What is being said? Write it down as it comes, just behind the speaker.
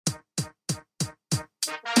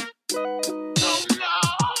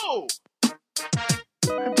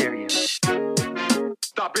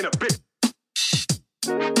been a bitch.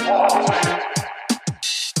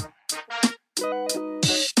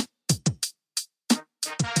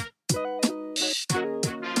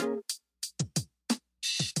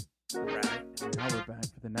 Now we're back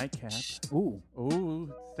for the nightcap.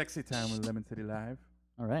 Ooh. Sexy time with Lemon City Live.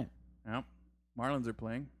 All right. Yep. Marlins are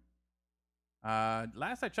playing.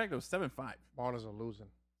 Last I checked, it was 7-5. Marlins are losing.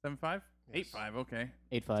 7-5? Yes. 8-5, okay.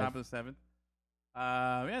 8-5. Top of the 7th.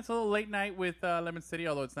 Yeah, it's a little late night with Lemon City,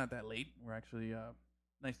 although it's not that late. We're actually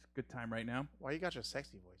nice, good time right now. Why you got your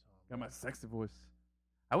sexy voice on? Got my sexy voice.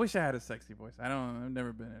 I wish I had a sexy voice. I've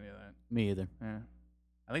never been any of that. Me either. Yeah.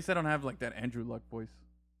 At least I don't have like that Andrew Luck voice.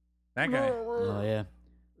 That guy. Oh, yeah.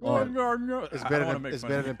 It's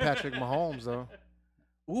better than Patrick Mahomes though.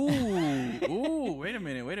 Ooh, wait a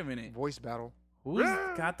minute. Voice battle. Who's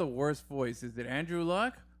got the worst voice? Is it Andrew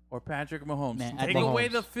Luck or Patrick Mahomes? Man, I Take think away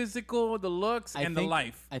Mahomes. the physical, the looks, and the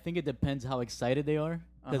life. I think it depends how excited they are.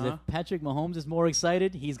 Because Uh-huh. if Patrick Mahomes is more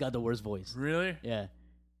excited, he's got the worst voice. Really? Yeah.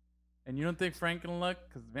 And you don't think Franklin Luck?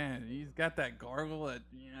 Because, man, he's got that gargle, that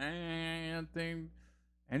thing.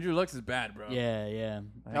 Andrew Luck's is bad, bro. Yeah. That was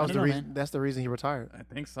I the don't know, reason. man. That's the reason he retired I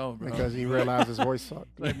think so, bro. because he realized his voice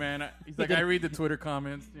sucked. Like, man, he's like, I read the Twitter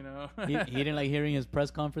comments, you know. He didn't like hearing his press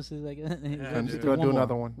conferences. Like, Yeah, He's dude. gonna do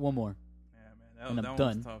another one. One more. Yeah, man, And that I'm one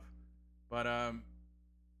was done. tough. But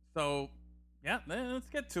so yeah, let's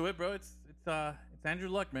get to it, bro. It's Andrew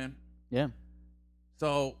Luck, man. Yeah.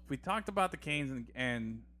 So we talked about the Canes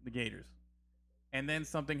and the Gators, and then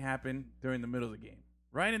something happened during the middle of the game.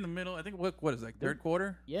 Right in the middle, I think what is it, like third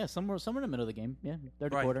quarter? Yeah, somewhere in the middle of the game. Yeah,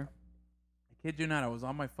 third Right. quarter. I kid you not, I was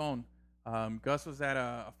on my phone. Gus was at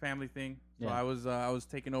a family thing, so Yeah. I was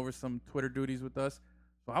taking over some Twitter duties with us.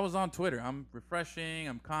 So I was on Twitter. I'm refreshing,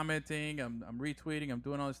 I'm commenting, I'm retweeting, I'm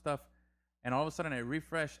doing all this stuff, and all of a sudden I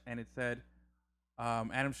refresh and it said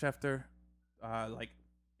Adam Schefter, like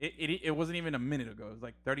it wasn't even a minute ago. It was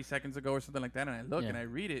like 30 seconds ago or something like that. And I look and I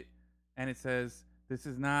read it, and it says this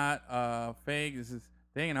is not fake. This is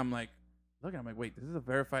thing, and I'm like, look, I'm like, wait, this is a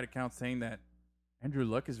verified account saying that Andrew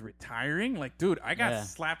Luck is retiring? Like, dude, I got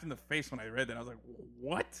slapped in the face when I read that. I was like,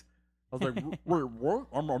 what? I was like, wait, what?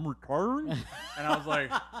 I'm retiring? And I was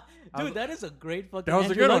like, dude, that is a great fucking that was a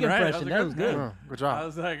Andrew good Luck one, right? impression. That was good. Good job. I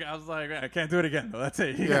was like, I can't do it again, though. That's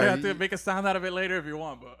it. You Yeah, have to make a sound out of it later if you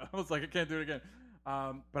want, but I was like, I can't do it again.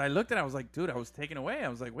 But I looked at it, I was like, dude, I was taken away. I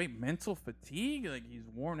was like, wait, mental fatigue? Like, he's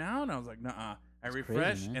worn out? And I was like, nuh-uh. I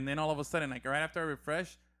refreshed, man. and then all of a sudden, like, right after I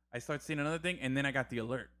refreshed, I started seeing another thing, and then I got the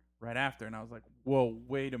alert right after, and I was like, whoa,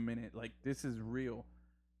 wait a minute. Like, this is real.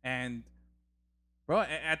 And, bro,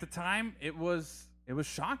 at the time, it was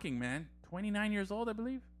shocking, man. 29 years old, I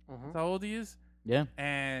believe. That's how old he is. Yeah.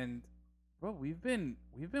 And, bro, we've been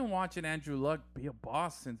watching Andrew Luck be a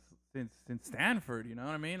boss since Stanford. You know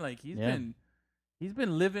what I mean? Like he's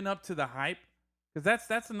been living up to the hype. Because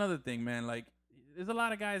that's another thing, man. Like there's a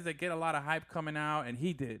lot of guys that get a lot of hype coming out, and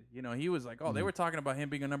he did. You know, he was like, they were talking about him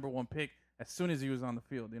being a number 1 pick as soon as he was on the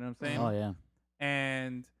field. You know what I'm saying? Oh yeah.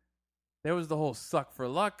 And there was the whole suck for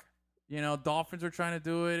luck. You know, Dolphins were trying to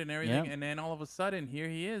do it and everything, Yeah. and then all of a sudden, here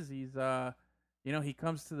he is. He's he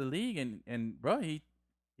comes to the league, and bro, he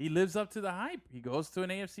lives up to the hype. He goes to an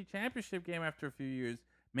AFC Championship game after a few years,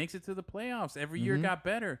 makes it to the playoffs. Every year got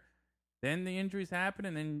better. Then the injuries happen,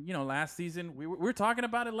 and then last season we were talking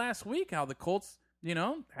about it last week how the Colts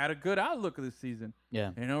had a good outlook of this season.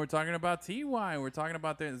 Yeah. We're talking about Ty. We're talking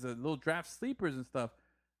about there's a little draft sleepers and stuff,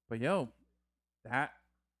 but that.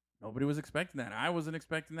 Nobody was expecting that. I wasn't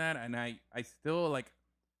expecting that, and I still like.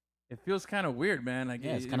 It feels kind of weird, man. Like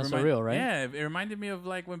it's kind of surreal, right? Yeah, it reminded me of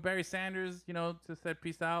like when Barry Sanders, just said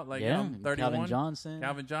peace out, like 31. Calvin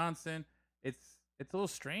Johnson. It's a little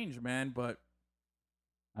strange, man. But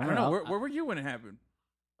I don't know. Where were you when it happened?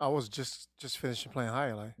 I was just finishing playing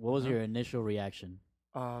highlight. What was your initial reaction?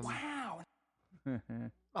 Wow.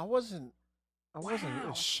 I wasn't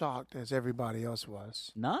as shocked as everybody else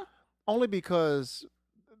was. Nah. Only because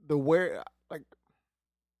I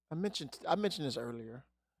mentioned this earlier.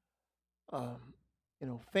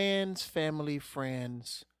 Fans, family,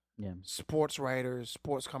 friends, sports writers,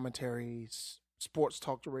 sports commentaries, sports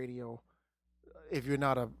talk to radio. If you're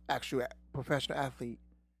not an actual professional athlete,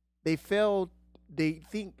 they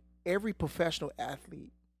think every professional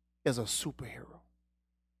athlete is a superhero.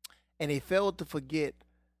 And they failed to forget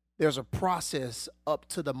there's a process up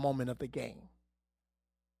to the moment of the game.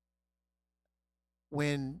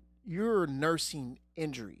 When you're nursing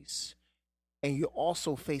injuries and you're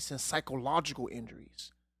also facing psychological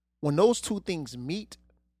injuries, when those two things meet,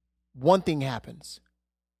 one thing happens.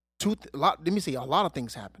 A lot of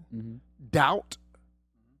things happen. Mm-hmm. Doubt,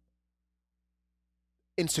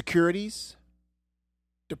 insecurities,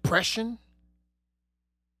 depression,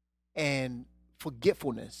 and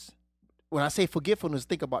forgetfulness. When I say forgetfulness,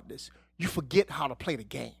 think about this. You forget how to play the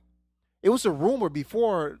game. It was a rumor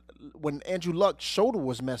before when Andrew Luck's shoulder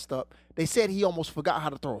was messed up, they said he almost forgot how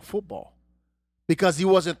to throw a football because he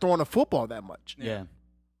wasn't throwing a football that much. Yeah.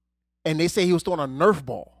 And they say he was throwing a Nerf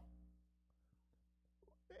ball.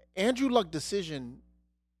 Andrew Luck's decision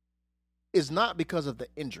is not because of the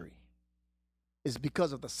injury. It's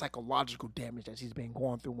because of the psychological damage that he's been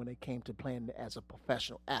going through when it came to playing as a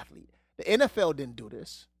professional athlete. The NFL didn't do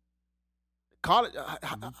this. College,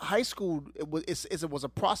 high school, it was a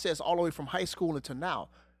process all the way from high school until now.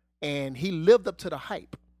 And he lived up to the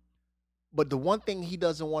hype. But the one thing he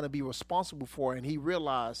doesn't want to be responsible for, and he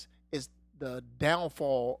realized, is the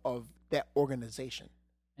downfall of that organization.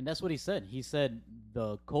 And that's what he said. He said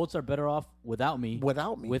the Colts are better off without me.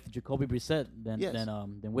 With Jacoby Brissett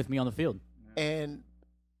than with me on the field. And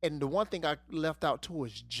the one thing I left out too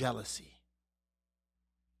is jealousy.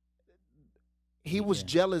 He was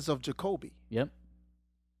jealous of Jacoby. Yep.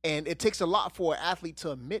 And it takes a lot for an athlete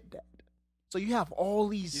to admit that. So you have all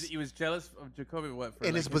these. He was jealous of Jacoby, what? For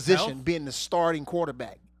in his himself? position, being the starting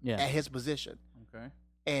quarterback at his position. Okay.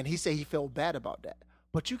 And he said he felt bad about that.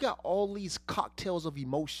 But you got all these cocktails of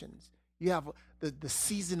emotions. You have the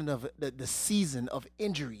season of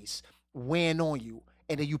injuries weighing on you.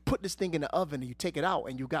 And then you put this thing in the oven and you take it out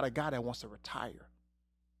and you got a guy that wants to retire.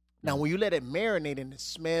 Now, when you let it marinate and it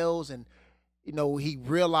smells and he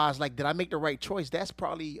realized, like, did I make the right choice? That's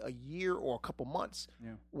probably a year or a couple months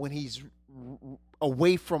when he's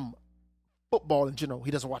away from football in general.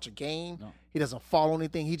 He doesn't watch a game. No. He doesn't follow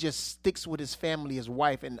anything. He just sticks with his family, his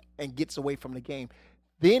wife, and gets away from the game.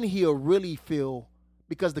 Then he'll really feel,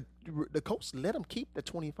 because the coach let him keep the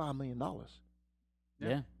 $25 million.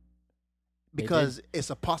 Yeah. Because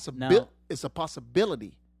it's a possibility. It's a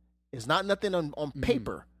possibility. It's not nothing on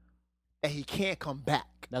paper that he can't come back.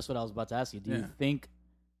 That's what I was about to ask you. Do you think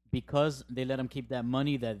because they let him keep that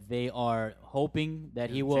money that they are hoping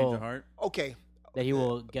that he will change the heart? Okay. That he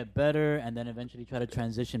will get better and then eventually try to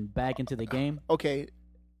transition back into the game? Okay.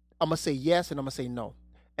 I'm going to say yes and I'm going to say no.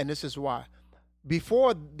 And this is why.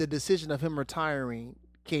 Before the decision of him retiring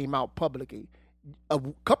came out publicly, a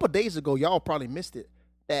couple of days ago, y'all probably missed it,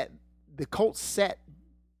 that the Colts sat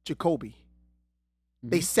Jacoby.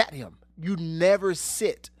 They sat him. You never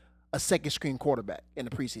sit a second-string quarterback in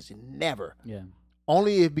the preseason. Never. Yeah.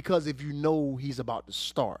 Only because if you know he's about to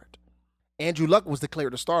start. Andrew Luck was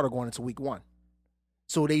declared the starter going into week 1.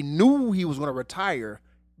 So they knew he was going to retire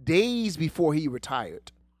days before he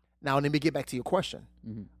retired. Now, let me get back to your question.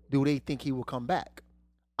 Do they think he will come back?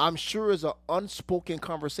 I'm sure it's an unspoken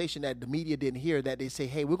conversation that the media didn't hear, that they say,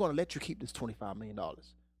 hey, we're going to let you keep this $25 million.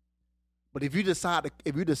 But if you decide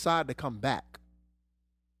to come back,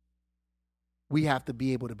 we have to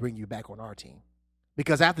be able to bring you back on our team.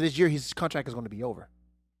 Because after this year, his contract is going to be over.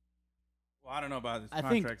 Well, I don't know about his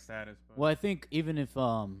contract status. But. Well, I think even if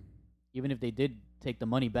they did take the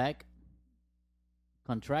money back,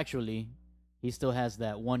 contractually, he still has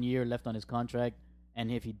that 1 year left on his contract. And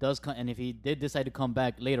if he did decide to come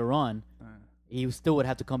back later on, he still would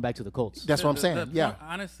have to come back to the Colts. That's what I'm saying.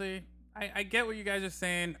 Honestly, I get what you guys are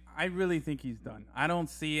saying. I really think he's done. I don't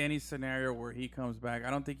see any scenario where he comes back.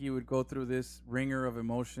 I don't think he would go through this ringer of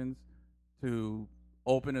emotions to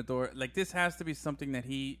open a door. Like, this has to be something that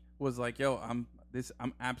he was like, yo, I'm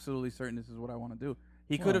absolutely certain this is what I want to do.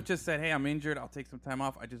 He could have just said, hey, I'm injured. I'll take some time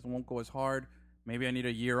off. I just won't go as hard. Maybe I need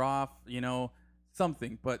a year off,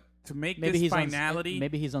 something. But to make this finality.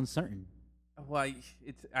 Maybe he's uncertain. Well,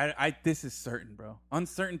 this is certain, bro.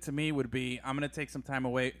 Uncertain to me would be I'm gonna take some time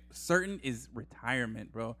away. Certain is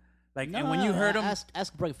retirement, bro. Like, and when you heard him,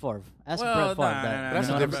 ask Brett Favre. Brett Favre.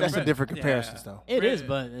 That's a different comparison, though. It is,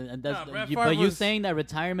 but you saying that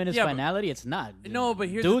retirement is finality? It's not. No, but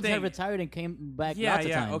here's dudes the thing. have retired and came back lots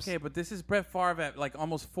of times. Okay, but this is Brett Favre at like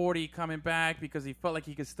almost 40 coming back because he felt like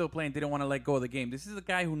he could still play and didn't want to let go of the game. This is a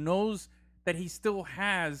guy who knows that he still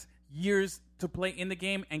has years to play in the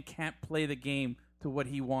game and can't play the game to what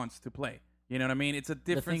he wants to play. You know what I mean? It's a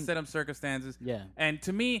different set of circumstances. Yeah. And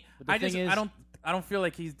to me, I don't feel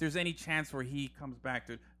like there's any chance where he comes back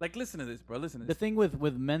to, like, listen to this, bro. Listen to this. The thing with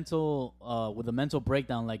a mental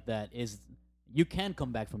breakdown like that is you can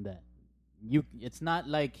come back from that. It's not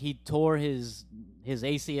like he tore his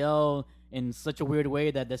ACL in such a weird way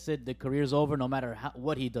that that's it, the career's over no matter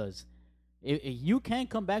what he does. You can't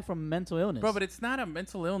come back from mental illness, bro. But it's not a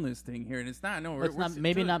mental illness thing here, and it's not. No,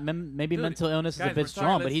 maybe mental illness is a bit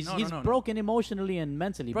strong, but he's broken emotionally and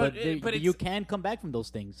mentally. But you can come back from those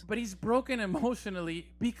things. But he's broken emotionally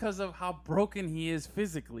because of how broken he is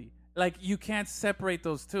physically, Like, you can't separate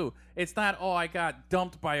those two. It's not, oh, I got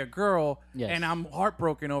dumped by a girl and I'm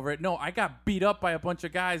heartbroken over it. No, I got beat up by a bunch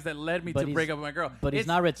of guys that led me to break up with my girl. But he's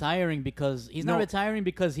not retiring because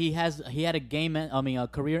he had a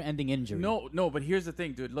career-ending injury. No, but here's the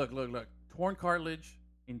thing, dude. Look. Torn cartilage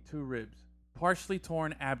in 2 ribs, partially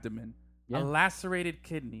torn abdomen, a lacerated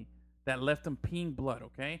kidney that left him peeing blood,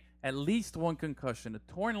 okay? At least 1 concussion, a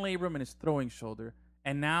torn labrum in his throwing shoulder,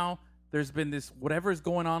 and now there's been this whatever's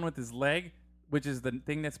going on with his leg, which is the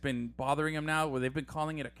thing that's been bothering him now, where they've been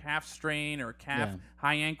calling it a calf strain or a calf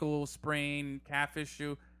high ankle sprain, calf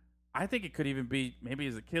issue. I think it could even be maybe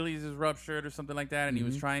his Achilles is ruptured or something like that, and he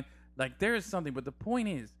was trying. Like, there is something, but the point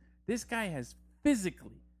is, this guy has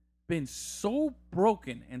physically been so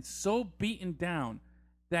broken and so beaten down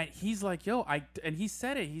that he's like, and he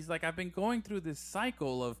said it. He's like, I've been going through this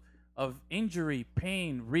cycle of injury,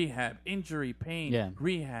 pain, rehab, injury, pain,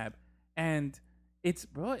 rehab. And it's,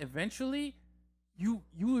 bro, eventually you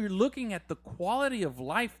are looking at the quality of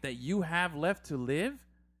life that you have left to live,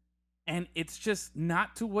 and it's just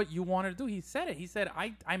not to what you wanted to do. He said it. He said,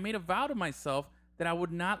 I made a vow to myself that I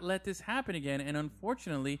would not let this happen again, and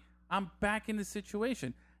unfortunately, I'm back in the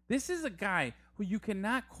situation. This is a guy who you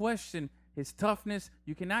cannot question his toughness.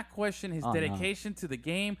 You cannot question his dedication to the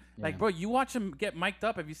game. Yeah. Like, bro, you watch him get mic'd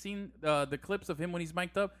up. Have you seen the clips of him when he's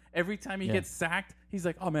mic'd up? Every time he gets sacked, he's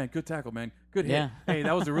like, oh, man, good tackle, man. Good hit. Hey,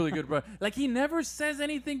 that was a really good run. Like, he never says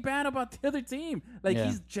anything bad about the other team. Like,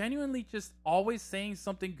 he's genuinely just always saying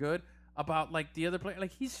something good about, like, the other player.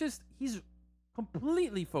 Like, he's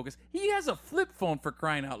completely focused. He has a flip phone, for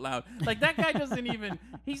crying out loud. Like, that guy doesn't even,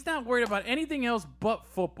 he's not worried about anything else but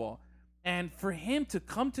football. And for him to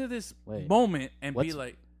come to this moment and be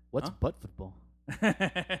like, what's butt football?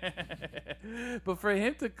 But for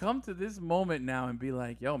him to come to this moment now and be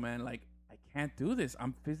like, yo, man, like, I can't do this.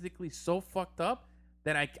 I'm physically so fucked up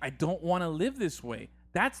that I don't want to live this way.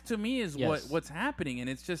 That's, to me, is what's happening. And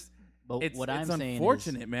it's just, it's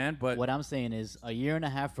unfortunate, man. But what I'm saying is, a year and a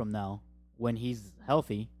half from now, when he's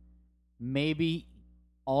healthy, maybe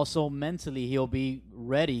also mentally he'll be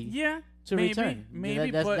ready to return. Maybe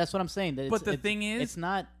that's what I'm saying. But the thing is, it's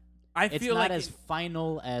not. I feel not like as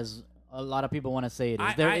final as a lot of people want to say it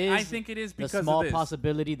is. I think it is because a small of this.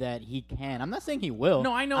 possibility that he can. I'm not saying he will.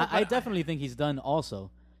 No, I know. I definitely think he's done also,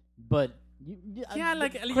 but.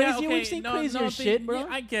 We've seen crazier shit, bro. Yeah,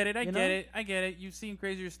 I get it. You've seen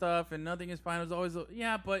crazier stuff, and nothing is final. It's always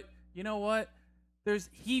but you know what?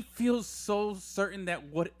 He feels so certain that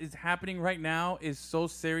what is happening right now is so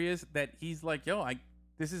serious that he's like,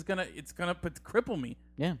 it's gonna cripple me.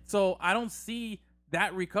 Yeah. So I don't see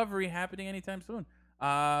that recovery happening anytime soon.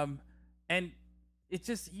 And it's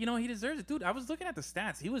just, he deserves it, dude. I was looking at the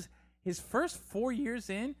stats. His first 4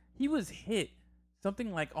 years in, he was hit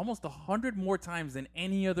something like almost 100 more times than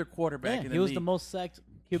any other quarterback in the league. He was the most sacked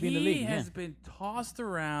QB in the league. He has been tossed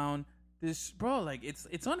around. This, bro, like, it's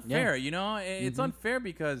unfair, It's unfair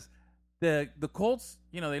because the Colts,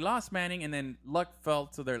 they lost Manning, and then luck fell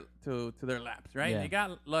to their laps, right? They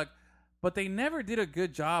got luck, but they never did a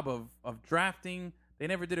good job of drafting. They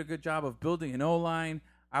never did a good job of building an O-line.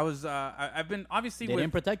 I've been obviously they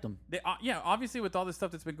didn't protect them. Obviously with all this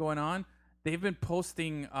stuff that's been going on, they've been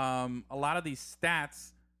posting a lot of these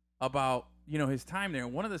stats about his time there.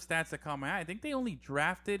 And one of the stats that caught my eye, I think they only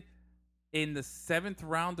drafted in the 7th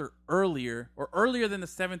round or earlier than the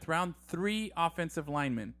 7th round, 3 offensive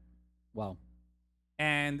linemen. Wow.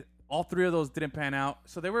 And all 3 of those didn't pan out.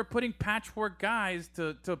 So they were putting patchwork guys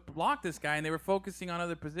to block this guy, and they were focusing on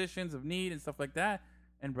other positions of need and stuff like that.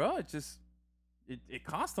 And bro, it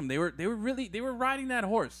cost them. They were riding that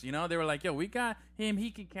horse, They were like, yo, we got him,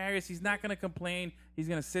 he can carry us, he's not gonna complain, he's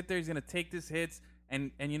gonna sit there, he's gonna take these hits,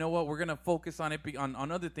 and you know what, we're gonna focus on it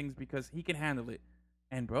on other things because he can handle it.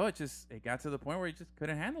 And bro, it got to the point where he just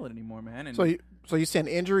couldn't handle it anymore, man. And so you're saying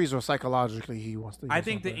injuries or psychologically he wants to? I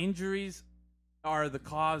think the injuries are the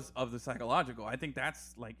cause of the psychological. I think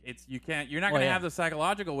that's like you're not gonna have the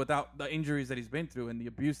psychological without the injuries that he's been through and the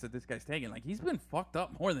abuse that this guy's taken. Like, he's been fucked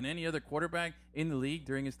up more than any other quarterback in the league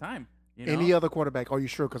during his time. Any other quarterback? Are you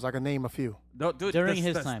sure? Because I can name a few. No, dude, during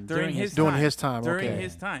his time. During his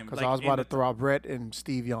time. Because I was about to throw out Brett and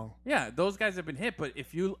Steve Young. Yeah, those guys have been hit. But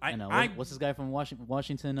if you, what's this guy from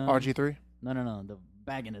Washington? RG3. No. The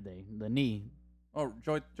back in the day, the knee. Oh,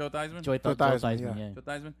 Joe Theismann? Joe Theismann, yeah. Joe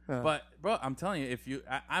Theismann. Yeah. But bro, I'm telling you,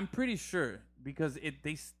 I'm pretty sure because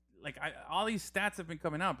all these stats have been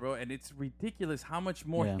coming out, bro, and it's ridiculous how much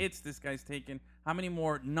more hits this guy's taken, how many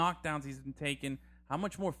more knockdowns he's been taking, how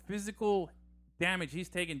much more physical damage he's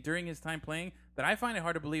taken during his time playing, that I find it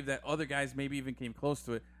hard to believe that other guys maybe even came close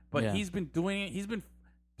to it. But he's been doing it. He's been,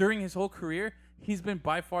 during his whole career, he's been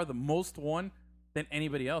by far the most won than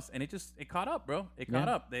anybody else, and it caught up, bro. It caught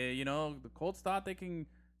up. The Colts thought they can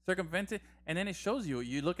circumvent it, and then it shows you.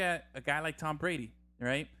 You look at a guy like Tom Brady,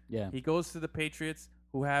 right? Yeah. He goes to the Patriots,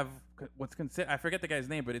 who have what's considered, I forget the guy's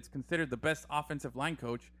name, but it's considered the best offensive line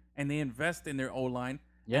coach, and they invest in their O-line.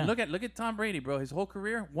 Yeah. And look at Tom Brady, bro. His whole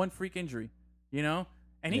career, one freak injury, and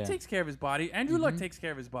he takes care of his body. Andrew Luck takes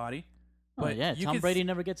care of his body. But Tom Brady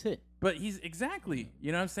never gets hit. But he's exactly,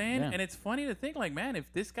 you know what I'm saying? Yeah. And it's funny to think, like, man, if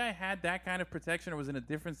this guy had that kind of protection or was in a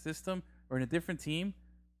different system or in a different team,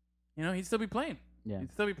 he'd still be playing. Yeah.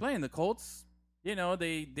 He'd still be playing. The Colts,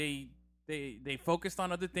 they focused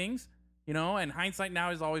on other things, and hindsight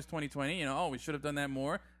now is always 20/20. We should have done that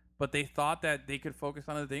more. But they thought that they could focus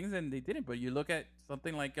on other things, and they didn't. But you look at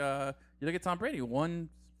something like, you look at Tom Brady, one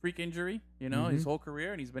freak injury, his whole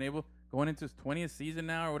career, and he's been able, going into his 20th season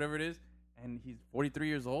now or whatever it is, and he's 43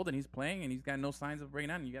 years old, and he's playing, and he's got no signs of breaking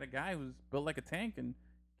down. And you got a guy who's built like a tank and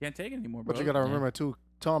can't take it anymore, bro. But you got to remember, too,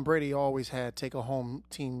 Tom Brady always had take-a-home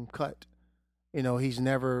team cut. He's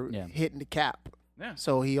never hitting the cap. Yeah.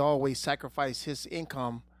 So he always sacrificed his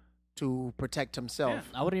income to protect himself.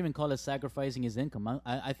 Yeah. I wouldn't even call it sacrificing his income.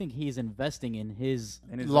 I think he's investing in his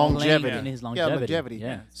longevity. In his longevity.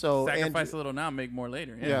 Yeah. So sacrifice a little now, make more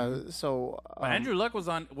later. Yeah. So but Andrew Luck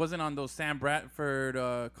wasn't on those Sam Bradford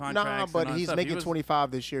contracts. But he's making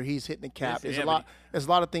 25 this year. He's hitting the cap. There's a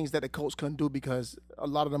lot of things that the Colts couldn't do because a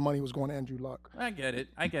lot of the money was going to Andrew Luck. I get it.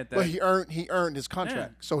 that. But he earned his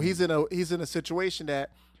contract. Yeah. So he's in a situation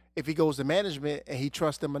that if he goes to management and he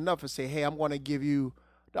trusts them enough and say, "Hey, I'm going to give you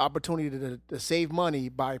the opportunity to save money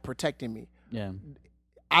by protecting me." Yeah,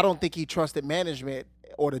 I don't think he trusted management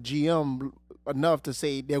or the GM enough to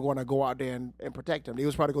say they're going to go out there and protect him. They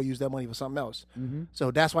was probably going to use that money for something else. Mm-hmm.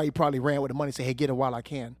 So that's why he probably ran with the money and say, "Hey, get it while I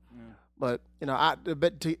can." Yeah. But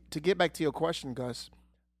to get back to your question, Gus,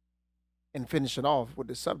 and finish it off with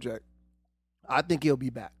this subject, I think he'll be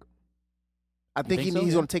back. I think he's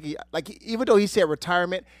going to take even though he said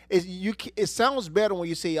retirement, it sounds better when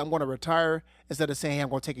you say I'm going to retire instead of saying, "Hey, I'm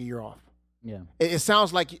going to take a year off." Yeah, it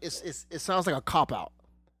sounds like it sounds like a cop out.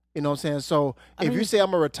 You know what I'm saying? So if you say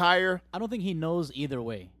I'm going to retire, I don't think he knows either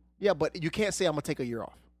way. Yeah, but you can't say I'm going to take a year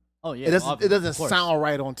off. Oh yeah, it doesn't sound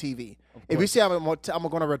right on TV. If you say I'm going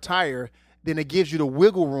to retire, then it gives you the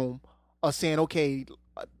wiggle room of saying, okay,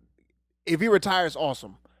 if he retires,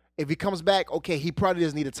 awesome. If he comes back, okay, he probably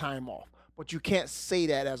doesn't need a time off. But you can't say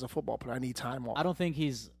that as a football player. I need time off. I don't think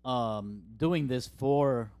he's doing this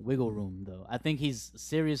for wiggle room, though. I think he's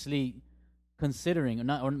seriously considering,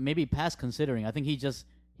 or maybe past considering. I think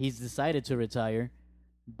he's decided to retire,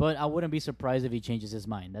 but I wouldn't be surprised if he changes his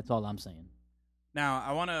mind. That's all I'm saying. Now,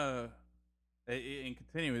 I want to, in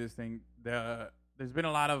continuing with this thing, there's been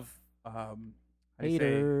a lot of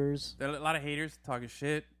haters. There are a lot of haters talking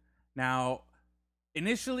shit. Now,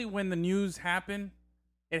 initially when the news happened,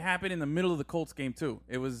 it happened in the middle of the Colts game too.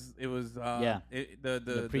 It was the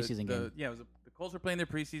preseason game. The Colts were playing their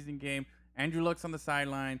preseason game. Andrew Luck's on the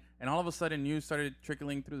sideline, and all of a sudden news started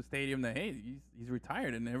trickling through the stadium that, hey, he's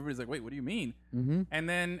retired, and everybody's like, wait, what do you mean? Mm-hmm. And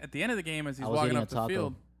then at the end of the game, as he's walking up the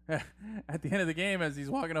field, at the end of the game, as he's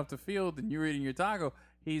walking up the field, and you're eating your taco,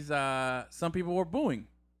 some people were booing,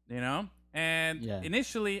 And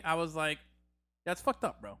initially, I was like, that's fucked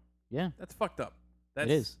up, bro. Yeah, that's fucked up. It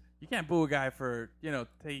is. You can't boo a guy for,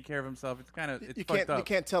 taking care of himself. It's kind of fucked up. You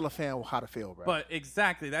can't tell a fan how to feel, bro. But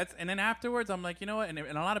exactly. And then afterwards, I'm like, you know what? And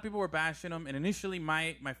a lot of people were bashing him. And initially,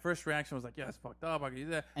 my first reaction was like, yeah, it's fucked up. I could do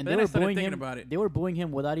that. And but then I started thinking about it. They were booing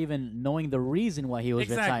him without even knowing the reason why he was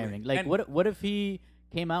retiring. Like, what if he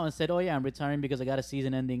came out and said, "Oh yeah, I'm retiring because I got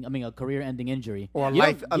a career-ending injury," or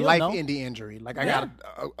a life-ending injury. Like I got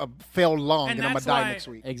a failed lung and I'm gonna die next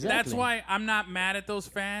week. Exactly. That's why I'm not mad at those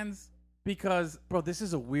fans. Because, bro, this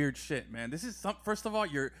is a weird shit, man. This is first of all,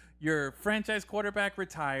 your franchise quarterback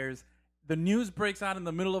retires. The news breaks out in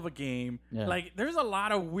the middle of a game. Yeah. Like, there's a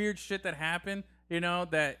lot of weird shit that happened,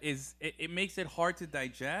 that is, it makes it hard to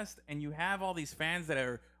digest. And you have all these fans that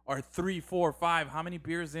are 3, 4, 5, how many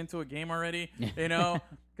beers into a game already?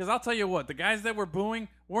 Because I'll tell you what, the guys that were booing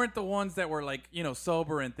weren't the ones that were like,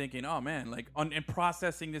 sober and thinking, oh man, like and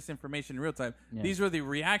processing this information in real time. Yeah. These were the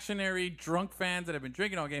reactionary drunk fans that have been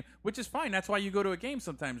drinking all game, which is fine. That's why you go to a game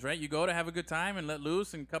sometimes, right? You go to have a good time and let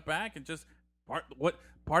loose and cut back and just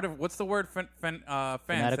what's the word fan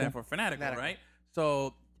stand for? Fanatical, right?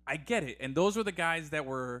 So I get it. And those were the guys that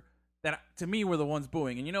to me were the ones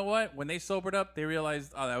booing. And you know what? When they sobered up, they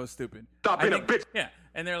realized, oh, that was stupid. Stop being a bitch. Yeah.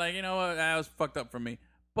 And they're like, you know what? That was fucked up for me.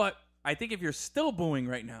 But I think if you're still booing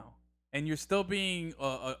right now and you're still being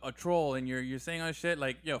a troll and you're saying all shit,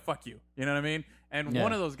 like, yo, fuck you. You know what I mean? And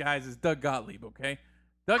one of those guys is Doug Gottlieb, okay?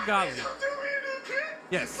 Doug Gottlieb.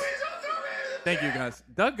 Yes. Thank you, guys.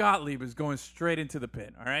 Doug Gottlieb is going straight into the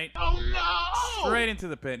pit, all right? Oh, no! Straight into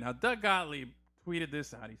the pit. Now, Doug Gottlieb tweeted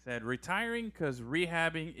this out. He said, retiring because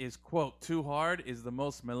rehabbing is, quote, too hard is the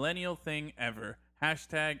most millennial thing ever.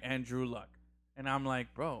 Hashtag Andrew Luck. And I'm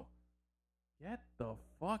like, bro, get the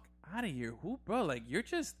fuck out of here. Who, bro? Like, you're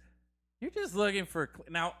just looking for...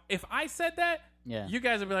 Now, if I said that, you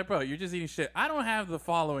guys would be like, bro, you're just eating shit. I don't have the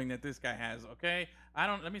following that this guy has, okay?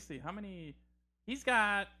 Let me see. How many... He's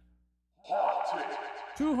got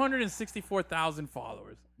 264,000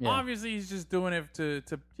 followers. Yeah. Obviously, he's just doing it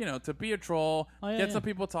to be a troll, get some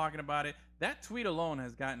people talking about it. That tweet alone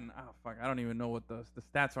has gotten... Oh, fuck. I don't even know what the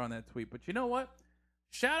stats are on that tweet. But you know what?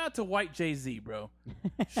 Shout out to White Jay-Z, bro.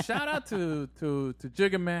 Shout out to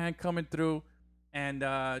Jigga Man coming through. And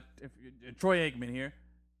Troy Aikman here.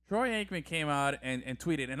 Troy Aikman came out and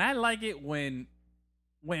tweeted. And I like it when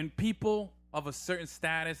people of a certain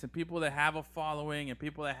status and people that have a following and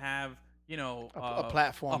people that have, a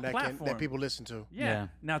platform that people listen to. Yeah.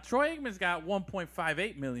 Now, Troy Aikman's got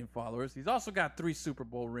 1.58 million followers. He's also got 3 Super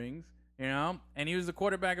Bowl rings, and he was the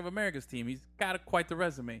quarterback of America's team. He's got quite the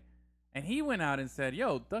resume. And he went out and said,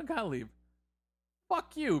 yo, Doug Gottlieb,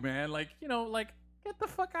 fuck you, man. Get the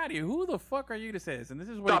fuck out of here. Who the fuck are you to say this? And this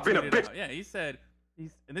is what Stop he being a tweeted bitch. out. Yeah, he said,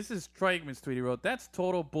 and this is Troy Aikman's tweet. He wrote, that's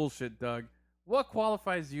total bullshit, Doug. What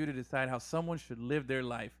qualifies you to decide how someone should live their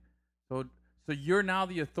life? So you're now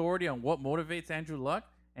the authority on what motivates Andrew Luck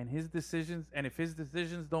and his decisions. And if his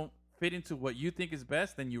decisions don't fit into what you think is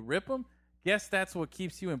best, then you rip them. Guess that's what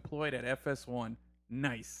keeps you employed at FS1.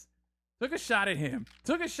 Nice. Took a shot at him.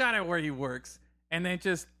 Took a shot at where he works. And then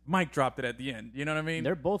just mic dropped it at the end. You know what I mean?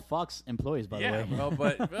 They're both Fox employees, by the way. Yeah, bro.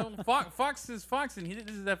 But Fox is Fox, and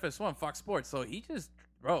this is FS1, Fox Sports. So he just,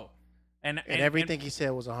 bro. And everything he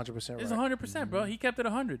said was 100% right. It's 100%, bro. He kept it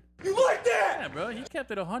 100. You like that? Yeah, bro. He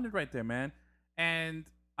kept it 100 right there, man. And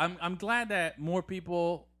I'm glad that more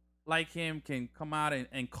people like him can come out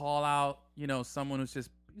and call out, someone who's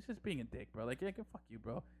just being a dick, bro. Like, yeah, fuck you,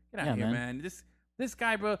 bro. Get out of here, man. This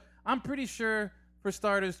guy, bro. I'm pretty sure, for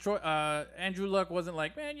starters, Andrew Luck wasn't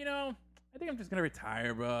like, man, I think I'm just gonna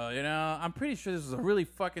retire, bro. I'm pretty sure this was a really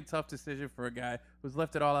fucking tough decision for a guy who's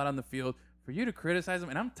left it all out on the field. For you to criticize him,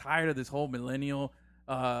 and I'm tired of this whole millennial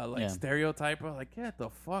stereotype, bro. Like, get the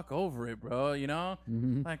fuck over it, bro.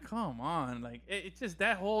 Mm-hmm. Like, come on. Like, it's just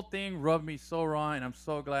that whole thing rubbed me so wrong, and I'm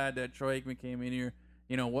so glad that Troy Aikman came in here.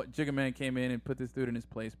 What Jigga Man came in and put this dude in his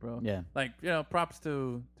place, bro. Yeah. Like, props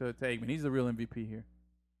to Aikman. He's the real MVP here.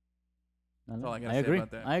 That's all I gotta say agree.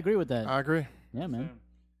 about that. I agree with that. I agree. Yeah, man.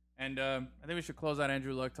 And I think we should close out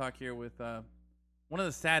Andrew Luck talk here with one of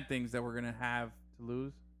the sad things that we're gonna have to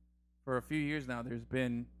lose. For a few years now, there's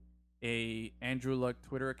been a Andrew Luck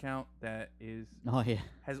Twitter account that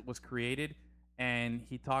was created, and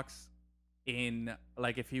he talks in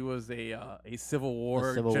like if he was a Civil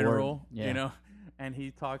War general, and he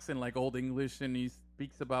talks in like Old English, and he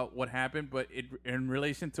speaks about what happened, but in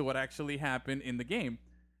relation to what actually happened in the game.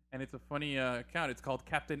 And it's a funny account. It's called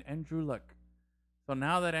Captain Andrew Luck. So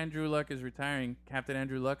now that Andrew Luck is retiring, Captain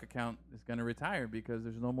Andrew Luck account is going to retire because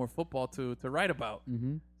there's no more football to write about.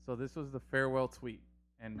 Mm-hmm. So this was the farewell tweet.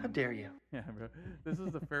 And how dare you? Yeah, bro. This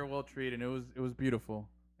was the farewell tweet, and it was beautiful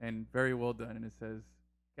and very well done. And it says,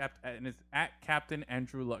 and it's at Captain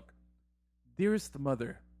Andrew Luck. Dearest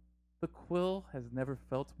mother, the quill has never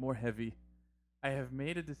felt more heavy. I have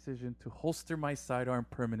made a decision to holster my sidearm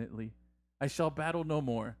permanently. I shall battle no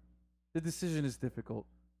more. The decision is difficult,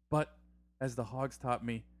 but as the hogs taught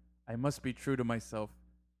me, I must be true to myself.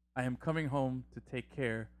 I am coming home to take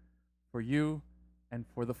care for you and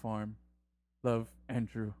for the farm. Love,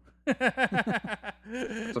 Andrew.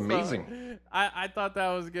 It's amazing. So, I thought that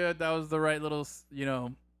was good. That was the right little,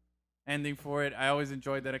 ending for it. I always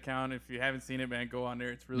enjoyed that account. If you haven't seen it, man, go on there.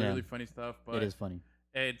 It's really, really funny stuff. But it is funny.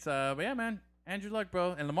 It's, but yeah, man. Andrew Luck,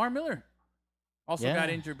 bro. And Lamar Miller also got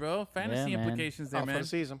injured, bro. Fantasy implications there, man. For the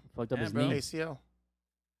season. Fucked up his bro. knee. ACL.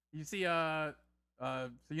 You see, so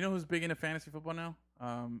you know who's big into fantasy football now?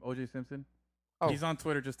 O.J. Simpson. Oh. He's on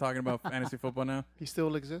Twitter just talking about fantasy football now. He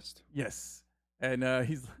still exists? Yes. And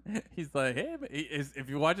he's like, hey, if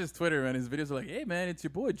you watch his Twitter, man, his videos are like, hey, man, it's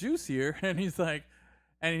your boy Juice here. And he's like,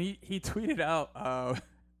 and he tweeted out,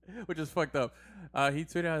 which is fucked up. He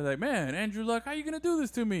tweeted out, like, man, Andrew Luck, how you going to do this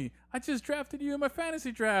to me? I just drafted you in my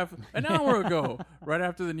fantasy draft an hour ago, right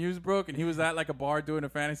after the news broke. And he was at like a bar doing a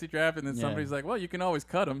fantasy draft. And then somebody's like, well, you can always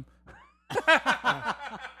cut him.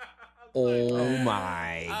 Oh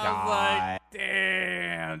my God. I was like,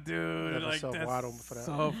 damn, dude. Never Like, saw that's Waddle for that.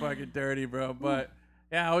 so fucking dirty, bro. But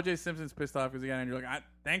yeah, OJ Simpson's pissed off because he got Andrew Luck.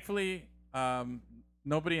 Thankfully,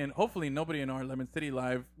 hopefully nobody in our Lemon City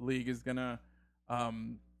Live league is gonna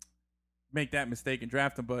make that mistake and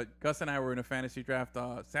draft him. But Gus and I were in a fantasy draft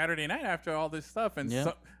Saturday night after all this stuff,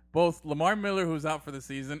 and both Lamar Miller, who's out for the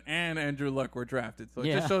season, and Andrew Luck were drafted. So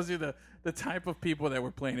it just shows you the type of people that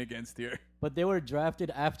we're playing against here. But they were drafted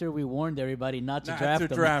after we warned everybody not to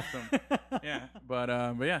draft them. Yeah, but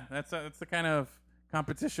yeah, that's the kind of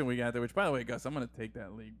competition we got there. Which, by the way, Gus, I'm gonna take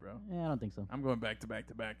that league, bro. Yeah, I don't think so. I'm going back to back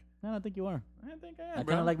to back. I don't think you are. I think I am. I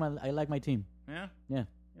kind of like my team. Yeah. Yeah.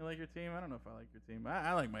 You like your team? I don't know if I like your team.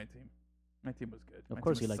 I like my team. My team was good. Of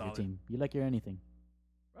course, you like your team. You like your anything.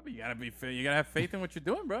 But you gotta be. You gotta have faith in what you're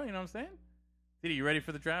doing, bro. You know what I'm saying? Didi, you ready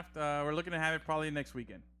for the draft? We're looking to have it probably next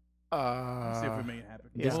weekend. Let's see if we make it happen.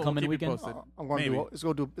 This coming weekend. I'm going to do. It's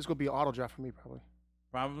going to be an auto draft for me probably.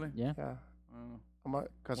 Probably. Yeah. Yeah.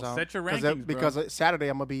 Because set your rankings, because Saturday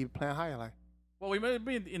I'm gonna be playing highlight. Well, we might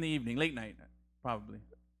be in the evening, late night, probably.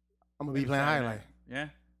 I'm gonna be playing highlight. Yeah.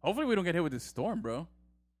 Hopefully we don't get hit with this storm, bro.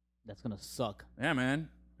 That's gonna suck. Yeah, man.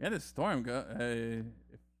 Yeah, this storm. It's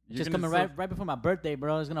just coming right before my birthday,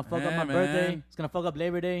 bro. It's gonna fuck up my birthday. It's gonna fuck up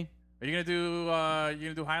Labor Day. Are you gonna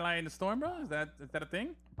do highlight in the storm, bro? Is that a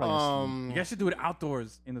thing? You guys should do it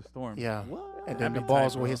outdoors in the storm. Yeah. What? And then the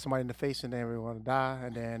balls will hit somebody in the face, and then everyone will die,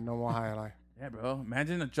 and then no more highlight. Yeah, bro.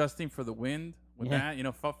 Imagine adjusting for the wind with that.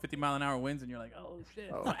 50-mile-an-hour winds, and you're like, oh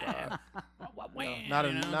shit. Oh, God. Not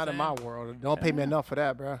in my world. Don't pay me enough for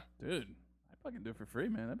that, bro. Dude, I fucking do it for free,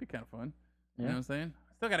 man. That'd be kind of fun. You know what I'm saying?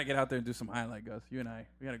 Still gotta get out there and do some highlight, Gus. You and I,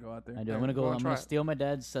 we gotta go out there. I do. I'm gonna steal my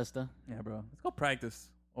dad's cesta. Yeah, bro. Let's go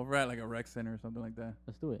practice over at like a rec center or something like that.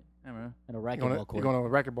 Let's do it. Yeah, man. At a racquetball court. You're going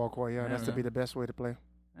to a racquetball court. Yeah, that's to be the best way to play.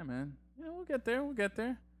 Yeah, man. We'll get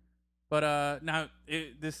there. But now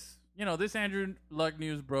this Andrew Luck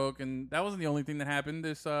news broke, and that wasn't the only thing that happened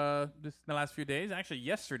this in the last few days. Actually,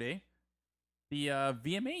 yesterday, the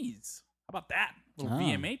VMAs. How about that? A little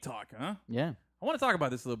VMA talk, huh? Yeah. I want to talk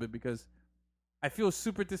about this a little bit because I feel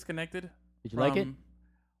super disconnected. Did you like it?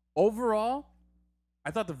 Overall, I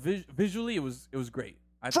thought visually it was great.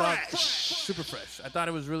 I thought super fresh. I thought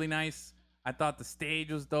it was really nice. I thought the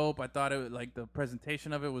stage was dope. I thought the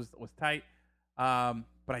presentation of it was tight.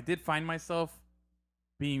 But I did find myself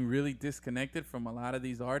being really disconnected from a lot of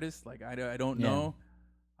these artists. Like I don't know.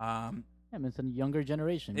 I mean, it's a younger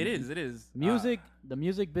generation. It is. The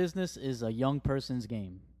music business is a young person's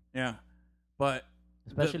game. Yeah, but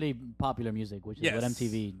especially popular music, which is what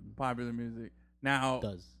MTV popular music now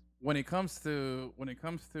does. When it comes to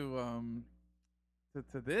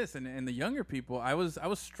this and the younger people, I was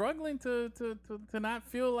struggling to not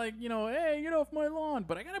feel like, hey, get off my lawn.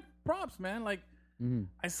 But I got props, man. Like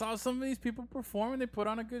I saw some of these people perform and they put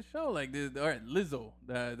on a good show. Like Lizzo,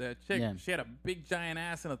 the chick, she had a big giant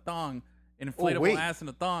ass in a thong, inflatable ass in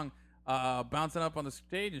a thong, bouncing up on the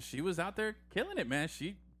stage, and she was out there killing it, man.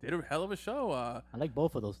 She did a hell of a show. I like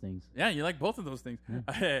both of those things. Yeah, you like both of those things.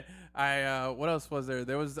 Yeah. What else was there?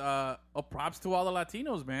 There was props to all the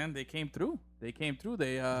Latinos, man. They came through.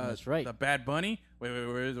 That's right. The Bad Bunny. Wait,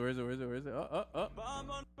 where is it? Oh.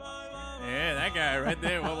 Yeah, that guy right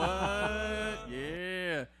there. What?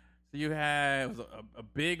 Yeah. So you had it was a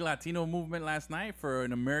big Latino movement last night for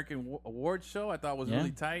an American awards show. I thought was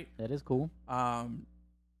really tight. That is cool. Trump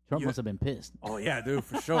must have been pissed. Oh yeah, dude,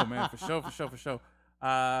 for sure, man, for sure.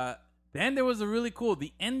 Then there was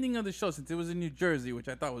the ending of the show, since it was in New Jersey, which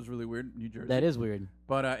I thought was really weird. New Jersey. That is weird.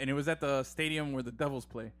 But and it was at the stadium where the Devils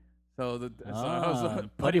play. So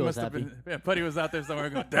Putty was happy. Putty was out there somewhere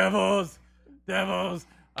going, Devils.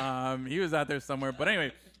 He was out there somewhere. But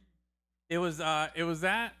anyway, it was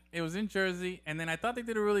in Jersey, and then I thought they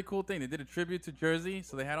did a really cool thing. They did a tribute to Jersey,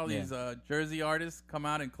 so they had all these Jersey artists come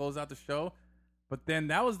out and close out the show. But then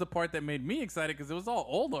that was the part that made me excited because it was all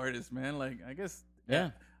old artists, man. Like, I guess.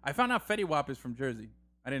 Yeah. I found out Fetty Wap is from Jersey.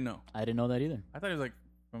 I didn't know. I didn't know that either. I thought he was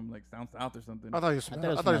from Sound South or something. I thought he was from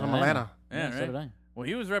Atlanta. Yeah, right. So did I. Well,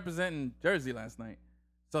 he was representing Jersey last night.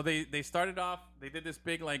 So they started off. They did this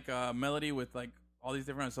big melody with all these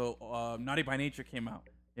different. So Naughty by Nature came out,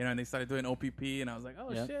 and they started doing OPP, and I was like,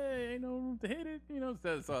 oh shit, ain't no room to hit it,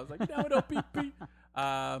 So I was like, down with OPP.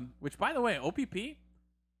 Which, by the way, OPP.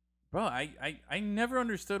 Bro, I never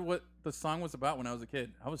understood what the song was about when I was a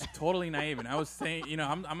kid. I was totally naive, and I was saying,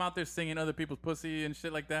 I'm out there singing other people's pussy and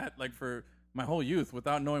shit like that, like for my whole youth,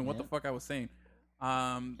 without knowing what the fuck I was saying.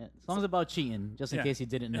 Songs about cheating, just in case you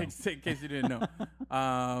didn't know. In case you didn't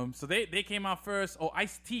know. So they came out first. Oh,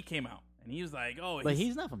 Ice-T came out. And he was like, but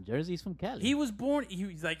he's not from Jersey. He's from Cali. He was born.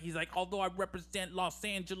 He's like, although I represent Los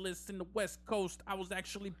Angeles and the West Coast, I was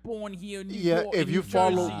actually born here in New York. Yeah, if you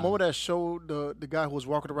follow, remember that show, the guy who was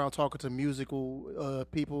walking around talking to musical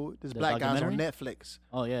people, this black guy's on Netflix.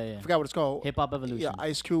 Oh, yeah. I forgot what it's called. Hip Hop Evolution. Yeah,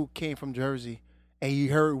 Ice Cube came from Jersey, and he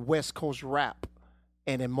heard West Coast rap.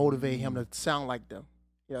 and then motivate him to sound like them.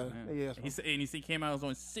 Yeah. He came out. It was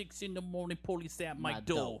on 6 a.m. Police at my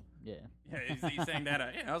door. Yeah. Yeah, he sang that.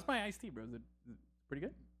 Yeah, that was my Ice-T, bro. Is it pretty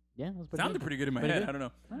good? Yeah, it was pretty Sounded good. pretty good in my Pretty head. good. I don't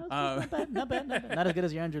know. No, not bad. Not as good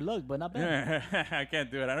as your Andrew Luck, but not bad. I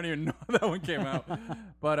can't do it. I don't even know how that one came out.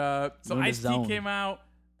 But so You're in the Ice-T zone. came out.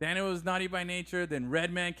 Then it was Naughty by Nature. Then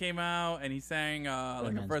Redman came out, and he sang like a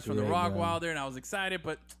Redman's verse from the great, Rock bro. Wilder, and I was excited,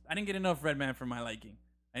 but I didn't get enough Redman for my liking.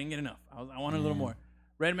 I didn't get enough. I wanted a little more.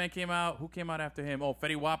 Redman came out. Who came out after him? Oh,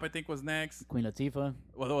 Fetty Wap, I think, was next. Queen Latifah.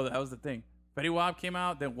 Well, that was the thing. Fetty Wap came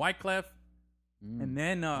out. Then Wyclef. And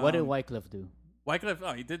then What did Wyclef do? Wyclef?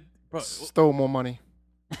 Oh, he did. Bro, Stole more money.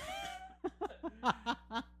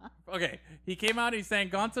 okay, he came out. He sang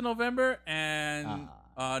 "Gone to November" and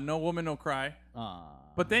 "No Woman, No Cry."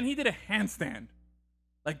 But then he did a handstand.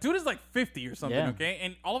 Like, dude is like 50 or something, Yeah. okay?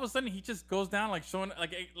 And all of a sudden, he just goes down, like, showing,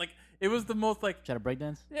 like it was the most, like, Try to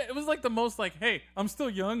breakdance? yeah, it was like the most, like, hey, I'm still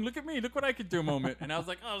young. Look at me. Look what I could do moment. And I was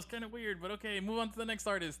like, oh, it's kind of weird, but okay, move on to the next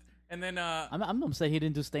artist. And then, I'm upset he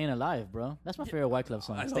didn't do Staying Alive, bro. That's my favorite Wyclef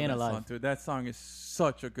song. I love Staying that Alive. song, dude. That song is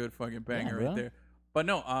such a good fucking banger bro. right there. But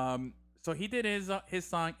no, so he did his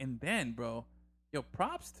song, and then, bro, yo,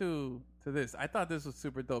 props to this. I thought this was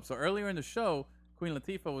super dope. So earlier in the show, Queen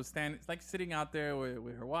Latifah was like sitting out there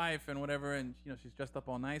with her wife and whatever, and she's dressed up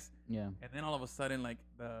all nice. Yeah. And then all of a sudden, like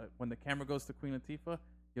when the camera goes to Queen Latifah,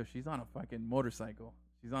 yo, she's on a fucking motorcycle.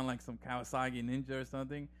 She's on like some Kawasaki Ninja or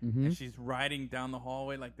something, and she's riding down the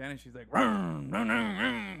hallway like that, and she's like, "Run, run, run,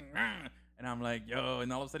 run, run." And I'm like, yo,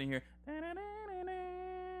 and all of a sudden you hear,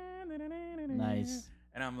 Nice.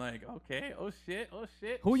 and I'm like, okay, oh shit.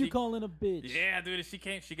 Who you She- calling a bitch? Yeah, dude. She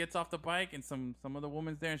gets off the bike, and some other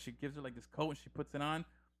woman's there, and she gives her like this coat, and she puts it on,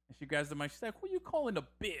 and she grabs the mic. She's like, "Who you calling a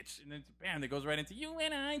bitch?" And then bam, it goes right into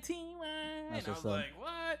UNITY. And I That's was what's up. like,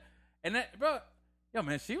 what? And that, bro, yo,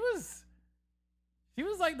 man, she was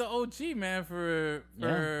like the OG, man, for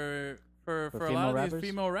a female lot of rappers? these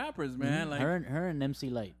female rappers, man. Like her and MC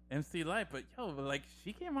Light. MC Light, but like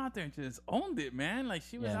she came out there and just owned it, man. Like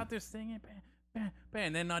she was Yeah. out there singing, bam, bam, bam.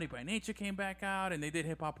 And then Naughty by Nature came back out, and they did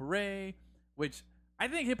Hip Hop Hooray, which I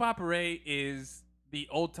think Hip Hop Hooray is the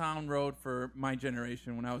Old Town Road for my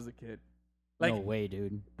generation when I was a kid. Like, No way,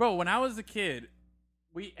 dude. bro, when I was a kid,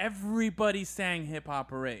 everybody sang Hip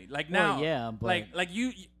Hop Hooray. Like Well, now, yeah, but like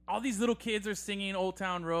you, all these little kids are singing Old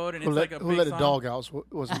Town Road, and Who it's let, like a who big let the song. dog out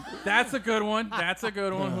was That's a good one. That's a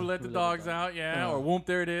good one. Who let the Who Let the dogs Dogs out? Yeah, or Whoop,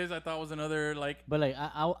 there it is. I thought was another like. But like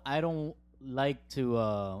I don't like to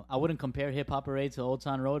I wouldn't compare Hip Hop Parade to Old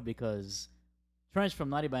Town Road because Trench from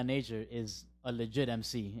Naughty by Nature is a legit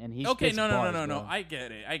MC and he's Okay, no. bro. I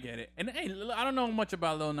get it. And hey, I don't know much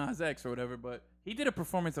about Lil Nas X or whatever, but he did a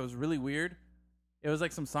performance that was really weird. It was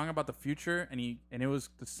like some song about the future, and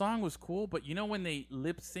the song was cool, but you know when they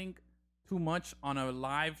lip sync too much on a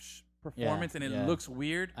live performance and it yeah. looks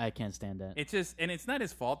weird. I can't stand that. And it's not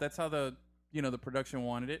his fault. That's how the production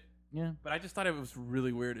wanted it. Yeah. But I just thought it was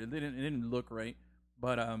really weird. It didn't look right.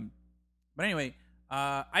 But anyway,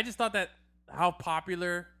 I just thought that how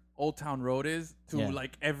popular Old Town Road is to Yeah.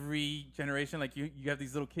 like every generation. Like you have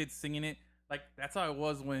these little kids singing it. Like that's how it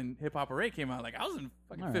was when Hip Hop Hooray came out. Like I was in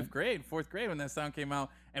fucking All 5th right. grade, 4th grade when that song came out,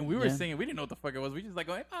 and we were Yeah. singing. We didn't know what the fuck it was. We just like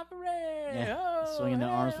go Hip Hop Hooray, Yeah. oh, Swinging their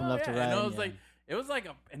arms from hell left to yeah. And right, it was yeah. like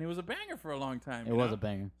it was a banger for a long time. It you was know? a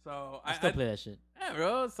banger. So I still play that shit. yeah,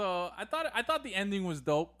 bro. So I thought the ending was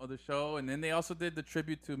dope of the show, and then they also did the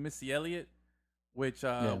tribute to Missy Elliott, which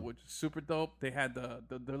was super dope. They had the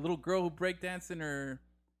little girl who breakdanced in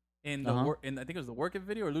the Uh-huh. in I think it was the Work It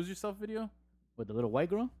video or Lose Yourself video. With the little white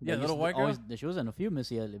girl? Yeah, That little used to white girl. always- she was in a few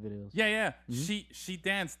Missy Elliott videos. Yeah. Mhm. She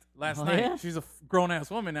danced last Oh, night. yeah? She's a grown ass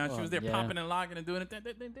woman now. She Oh, was there yeah. popping and locking and doing it.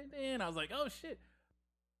 And I was like, oh shit.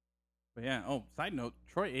 But yeah. Oh, side note: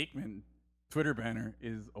 Troy Aikman Twitter banner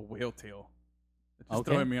is a whale tail. It's just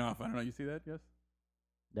Okay. throwing me off. I don't know. You see that? Yes.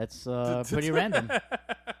 That's pretty random.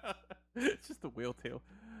 It's just a whale tail.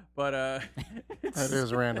 But that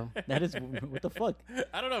is random. That is what the fuck.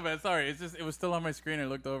 I don't know, man. Sorry, it was still on my screen. I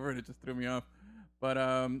looked over and it just threw me off. But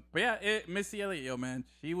yeah, Missy Elliott, yo, man,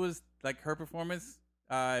 she was like her performance.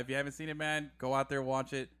 If you haven't seen it, man, go out there,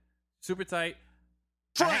 watch it. Super tight.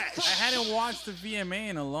 I hadn't watched the VMA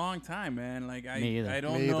in a long time, man. Like Me either. I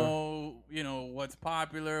don't Me either. know, what's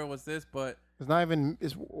popular, what's this, but It's not even.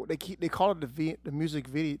 They call it the music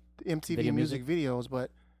video, the MTV Video music videos,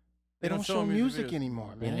 but they don't show music videos.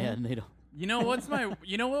 anymore, Yeah, man. they don't. You know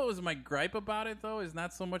what was my gripe about it though is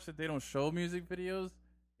not so much that they don't show music videos,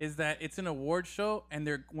 is that it's an award show and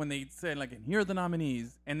when they say like, and here are the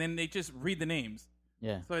nominees, and then they just read the names.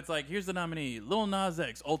 Yeah. So it's like, here's the nominee: Lil Nas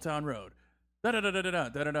X, Old Town Road; da da da da da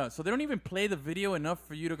da da. So they don't even play the video enough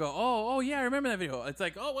for you to go, oh yeah, I remember that video. It's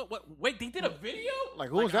like, oh, wait, they did a video? Like,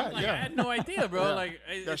 who was that? Like, Yeah. I had no idea, bro. Yeah, Like,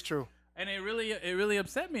 that's true. And it really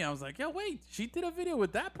upset me. I was like, yo, wait, she did a video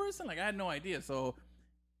with that person? Like, I had no idea. So,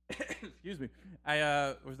 excuse me.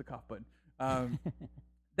 Where's the cough button?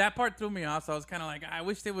 That part threw me off. So I was kind of like, I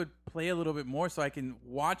wish they would play a little bit more so I can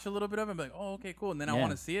watch a little bit of it and be like, oh, okay, cool. And then I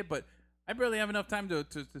want to see it. But I barely have enough time to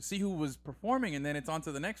see who was performing. And then it's on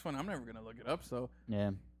to the next one. I'm never going to look it up. So,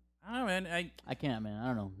 yeah. I don't know, man. I can't, man. I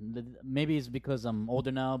don't know. Maybe it's because I'm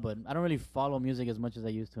older now, but I don't really follow music as much as I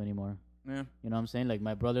used to anymore. Yeah. You know what I'm saying? Like,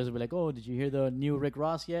 my brothers will be like, oh, did you hear the new Rick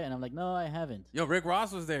Ross yet? And I'm like, no, I haven't. Yo, Rick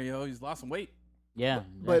Ross was there, yo. He's lost some weight. Yeah.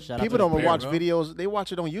 But shout out people to don't his watch bear, videos. They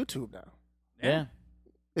watch it on YouTube now. Yeah.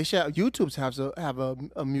 They should YouTube's have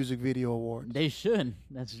a music video award. They should.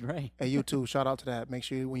 That's right. Hey, YouTube, shout out to that. Make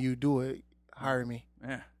sure when you do it, hire me.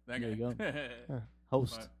 Yeah, that There you guy. go.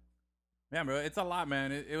 Host. But, yeah, bro, it's a lot,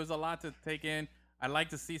 man. It was a lot to take in. I'd like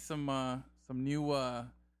to see some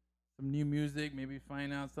new music, maybe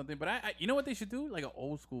find out something. But I you know what they should do? Like an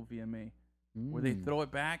old school VMA, where they throw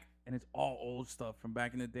it back and it's all old stuff from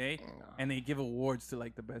back in the day, and they give awards to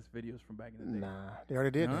like the best videos from back in the day. Nah, they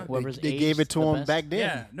already did. Huh? That. Whoever's They gave it aged to the them best. back then.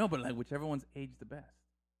 Yeah, no, but like whichever one's aged the best,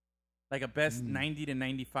 like a best 90 to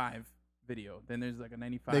 95 video. Then there's like a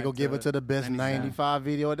 95. They go give it to the best 97. 95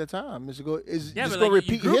 video at the time. It's go. It's Yeah, just but go like,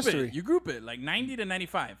 repeat you group history. It. You group it like 90 to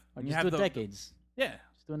 95. Or And you just have do the decades. Yeah.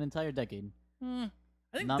 Just do an entire decade. I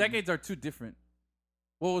think Not- decades are too different.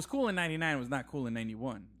 What was cool in 99 was not cool in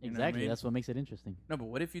 91. You know what I Exactly. mean? That's what makes it interesting. No, but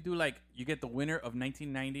what if you do like you get the winner of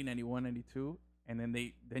 1990, 91, 92, and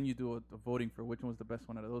then you do a voting for which one was the best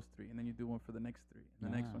one out of those three, and then you do one for the next three,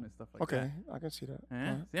 and the next one and stuff like that. Okay, I can see that. Yeah.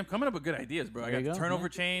 Alright. See, I'm coming up with good ideas, bro. I There got you the go, turnover yeah.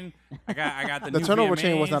 chain. I got the The new turnover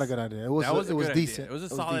chain was not a VMAs. good idea. It was That was a it was good decent. idea. It was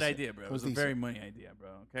a solid decent. idea, bro. It was a decent. very money idea, bro.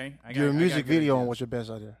 Okay. Your music good video ideas. was your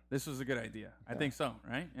best idea. This was a good idea. I think so.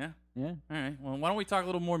 Right? Yeah. Yeah. All right. Well, why don't we talk a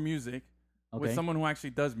little more music with Okay. someone who actually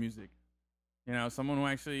does music? You know, someone who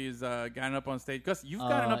actually is gotten up on stage. Gus, you've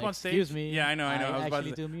gotten up on stage. Excuse me. Yeah, I know. I was about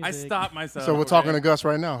actually to do I music. stopped myself. So we're okay? talking to Gus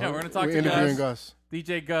right now. Yeah, we're gonna talk We're to interviewing Gus. Gus.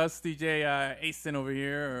 DJ Gus, DJ Aston over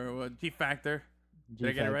here, or G Factor. Did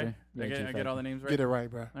I get it right? Yeah, Did I get all the names right? Get it right,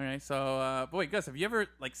 bro. All right. So, but wait, Gus, have you ever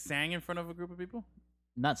like sang in front of a group of people?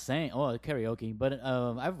 Not saying, karaoke, but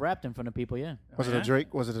I've rapped in front of people. Yeah. Was Oh, it yeah? a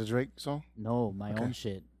Drake? Was it a Drake song? No, my Okay. own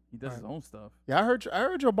shit. He does his own stuff. Yeah, I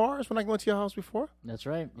heard your bars when I went to your house before. That's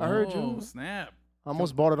right. I heard Oh, you. snap! I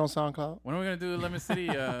almost bought it on SoundCloud. When are we gonna do Lemon City?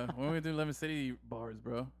 When are we gonna do Lemon City bars,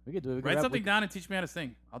 bro? We could do it. We could Write rap something with- down and teach me how to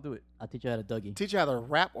sing. I'll do it. I'll teach you how to Dougie. Teach you how to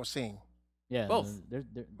rap or sing. Yeah. Both. They're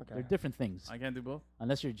Okay. different things. I can't do both.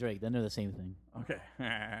 Unless you're Drake, then they're the same thing. Okay.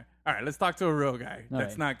 All right. Let's talk to a real guy. All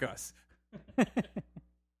That's right. not Gus.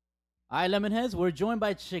 All right, Lemonheads, we're joined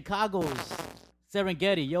by Chicago's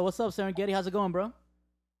Serengeti. Yo, what's up, Serengeti? How's it going, bro?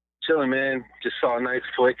 Chilling, man. Just saw a nice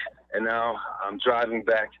flick, and now I'm driving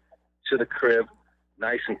back to the crib.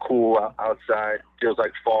 Nice and cool outside. Feels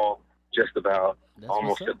like fall, just about. That's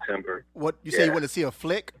Almost what's up. September. What you say? You Yeah. went to see a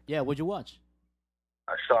flick? Yeah, what'd you watch?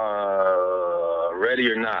 I saw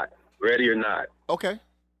Ready or Not. Ready or Not. Okay.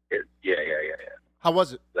 Yeah. How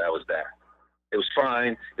was it? That was that. It was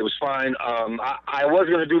fine. I was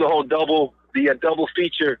gonna do the whole double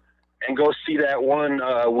feature and go see that one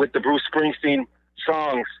with the Bruce Springsteen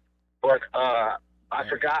songs, but I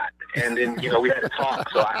forgot, and then we had to talk,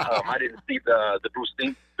 so I didn't see the Bruce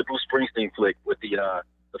Springsteen flick with the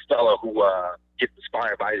fellow who gets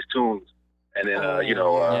inspired by his tunes, and then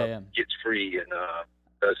Yeah. gets free and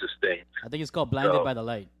does his thing. I think it's called Blinded So- by the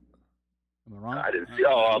Light. Am I wrong? I didn't see.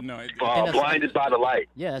 Oh, No idea. I think that's- Blinded by the Light.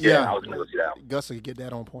 Yeah, that's Yeah. I was gonna go see that one. Gus will get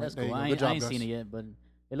that on point. That's There cool. you go. I Good ain't, job, I ain't Gus. seen it yet, but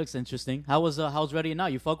it looks interesting. How's Ready or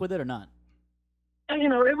Not? You fuck with it or not? And,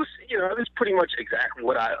 it was pretty much exactly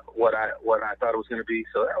what I thought it was going to be.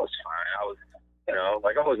 So that was fine. I was,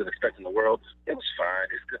 I wasn't expecting the world. It was fine.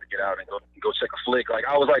 It's good to get out and go check a flick. Like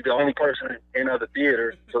I was like the only person in the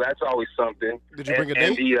theater, so that's always something. Did you bring a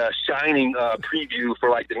And date? the Shining preview for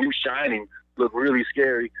like the new Shining looked really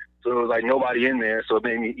scary. So it was like nobody in there, so it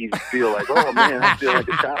made me even feel like, oh man, I feel like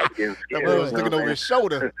a child again. That boy was looking over his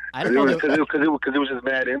shoulder. I didn't know. Because it was just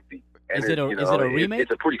mad empty. And Is it a remake?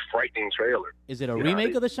 It's a pretty frightening trailer. Is it a Yeah, remake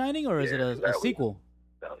it- of The Shining or is yeah, it a that was- sequel?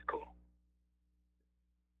 That was cool.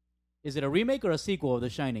 Is it a remake or a sequel of The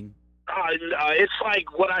Shining? It's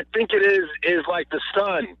like what I think it is like the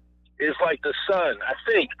sun. It's like the sun. I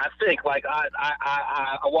think like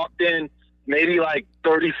I walked in maybe like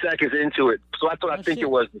 30 seconds into it, so that's what I think shit. it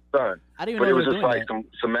was, the sun. I didn't even But know it they was were just doing like that.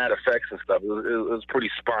 some mad effects and stuff. It was pretty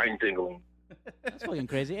spine tingling. That's fucking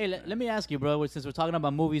crazy. Hey, let me ask you, bro. Since we're talking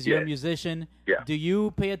about movies, you're a musician. Yeah. Do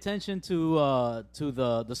you pay attention to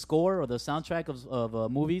the score or the soundtrack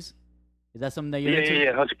of movies? Is that something that you're into?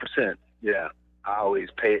 Yeah, 100%. Yeah, I always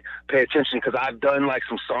pay attention because I've done like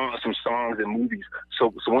some songs in movies.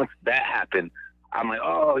 So once that happened, I'm like,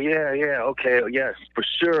 oh yeah, okay, yes, for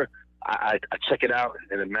sure. I check it out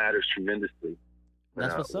and it matters tremendously.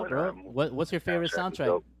 That's what's up, bro. What's your favorite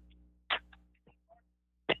soundtrack?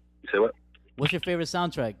 You say what? What's your favorite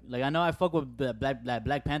soundtrack? Like, I know I fuck with the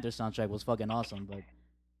Black Panther soundtrack was fucking awesome, but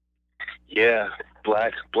yeah,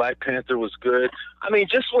 Black Panther was good. I mean,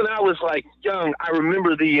 just when I was like young, I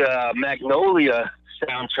remember the Magnolia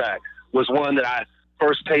soundtrack was one that I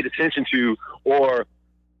first paid attention to, or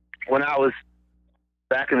when I was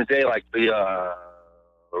back in the day, like the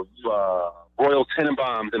Royal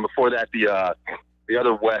Tenenbaums, and before that the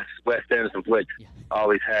other Wes Anderson flicks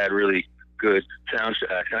always had really good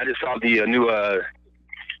soundtracks. And I just saw the new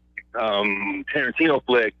Tarantino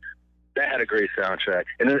flick that had a great soundtrack.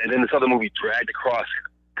 And then this other movie, Dragged Across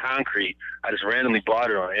Concrete, I just randomly bought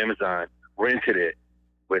it on Amazon, rented it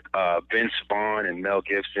with Vince Vaughn and Mel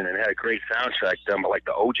Gibson, and it had a great soundtrack done by like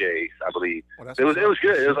the OJs, I believe. Well, it was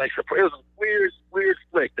good. It was like it was a weird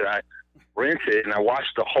flick that I rented, and I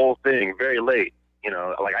watched the whole thing very late. You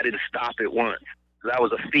know, like I didn't stop it once. That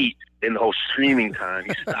was a feat in the whole streaming time.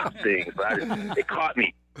 You stop things, but it caught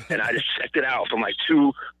me, and I just checked it out from like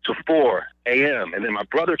 2 to 4 a.m. And then my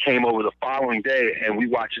brother came over the following day, and we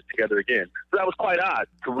watched it together again. So that was quite odd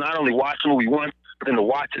to not only watch the movie once, but then to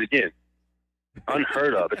watch it again.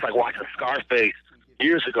 Unheard of. It's like watching Scarface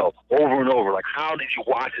years ago, over and over. Like, how did you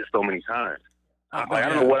watch it so many times? I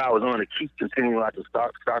don't know what I was on to keep continuing watching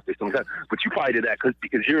Scarface so many times, but you probably did that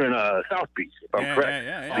because you're in South Beach, if I'm correct.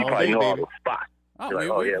 Yeah. So you probably know all those spots.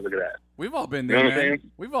 Oh, yeah, look at that. We've all been there, you know what I'm man.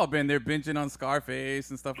 saying? We've all been there binging on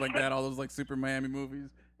Scarface and stuff like that, all those like Super Miami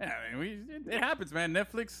movies. Yeah, I mean, it happens, man.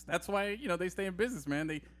 Netflix, that's why, they stay in business, man.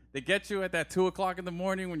 They get you at that 2 o'clock in the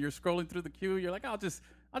morning when you're scrolling through the queue. You're like, I'll just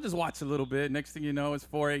watch a little bit. Next thing you know, it's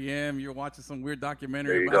 4 a.m. You're watching some weird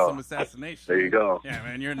documentary about some assassination. There you go. Yeah,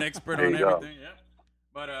 man, you're an expert on everything. Yeah.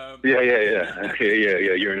 But yeah.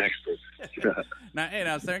 You're an expert. now,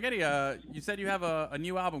 Serengeti, you said you have a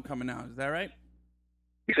new album coming out. Is that right?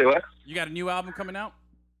 You say what? You got a new album coming out?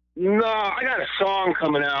 No, I got a song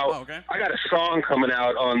coming out. Oh, okay. I got a song coming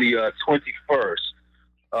out on the 21st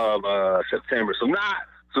of September. So not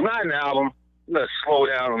an album. I'm gonna slow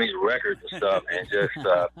down on these records and stuff, and just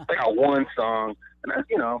I got one song, and that's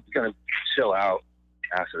gonna chill out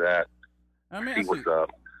after that. See what's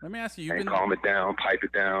up. Let me ask you. And calm it down, pipe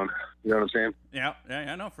it down. You know what I'm saying? Yeah,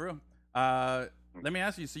 I know, for real. Let me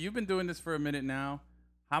ask you. So you've been doing this for a minute now.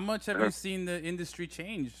 How much have you seen the industry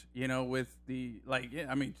change? With the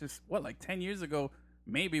just like 10 years ago,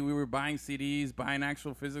 maybe we were buying CDs, buying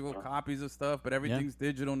actual physical copies of stuff, but everything's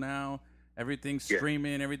digital now. Everything's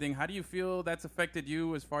streaming, everything. How do you feel that's affected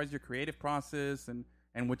you as far as your creative process and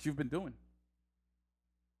what you've been doing?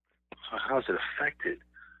 How's it affected?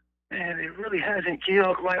 Man, it really hasn't.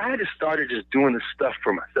 Like I just started just doing this stuff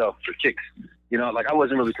for myself, for kicks. Like I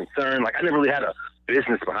wasn't really concerned. Like I never really had a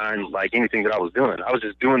business behind like anything that I was doing. I was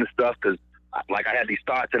just doing this stuff because like I had these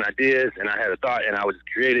thoughts and ideas, and I had a thought, and I would just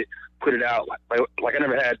create it, put it out. Like I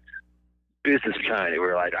never had business behind it,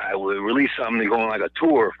 where like I would release something and go on like a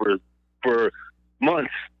tour for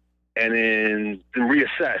months and then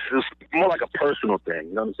reassess. It was more like a personal thing,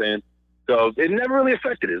 you know what I'm saying? So it never really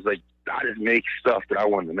affected it. It's like I just make stuff that I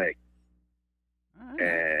wanted to make.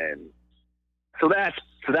 And so that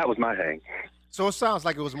was my thing. So it sounds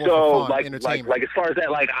like it was more for fun, entertainment. Like as far as that,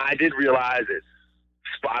 like I did realize that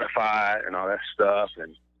Spotify and all that stuff,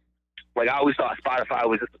 and like I always thought Spotify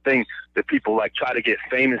was just a thing that people like try to get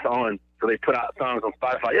famous on, so they put out songs on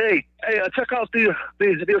Spotify. Hey, check out the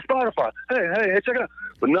Spotify. Hey, check it out.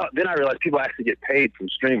 But no, then I realized people actually get paid from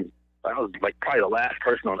streaming. I was like probably the last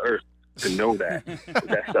person on earth to know that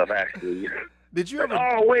that stuff actually. Did you ever?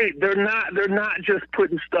 Oh wait, they're not just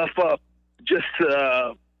putting stuff up just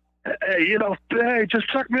to. Hey, just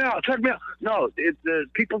check me out. No,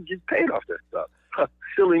 people get paid off that stuff.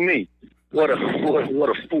 Silly me. What a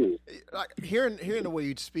fool. Like hearing the way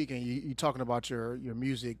you speak and you talking about your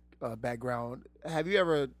music background, have you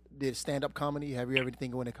ever did stand-up comedy? Have you ever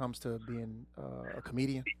think when it comes to being a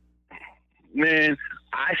comedian? Man,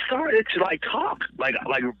 I started to like talk like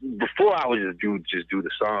before I would just do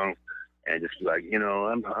the songs and just be like,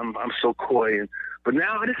 I'm so coy, but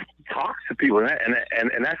now I just talk to people, and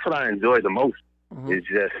that's what I enjoy the most is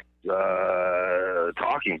just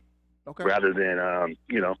talking rather than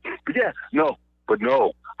But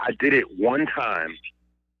no, I did it one time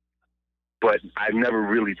but I've never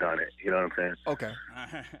really done it. You know what I'm saying? Okay.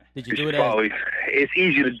 Did you It's do it? probably, it's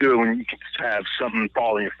easy to do when you can just have something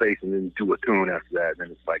fall in your face and then do a tune after that. And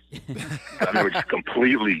then it's like, I've never just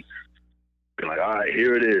completely been like, all right,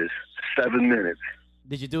 here it is, 7 minutes.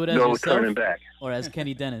 Did you do it as No yourself turning back. or as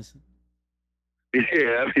Kenny Dennis?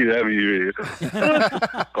 Yeah, that'd be really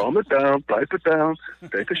calm it down, pipe it down,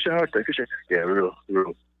 take a shot. Yeah, real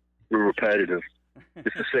repetitive.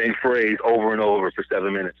 It's the same phrase over and over for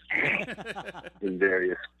 7 minutes in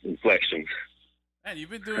various inflections. Man, you've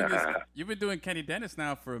been doing this. You've been doing Kenny Dennis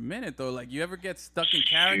now for a minute, though. Like, you ever get stuck in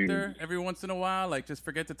character every once in a while? Like, just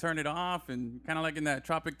forget to turn it off, and kind of like in that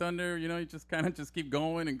Tropic Thunder, you know, you just kind of just keep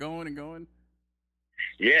going and going and going.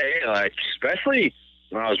 Yeah, like especially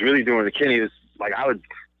when I was really doing the Kenny, it's like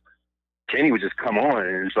Kenny would just come on,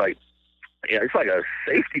 and it's like, yeah, it's like a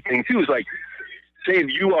safety thing too. It's like, say if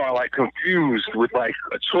you are like confused with like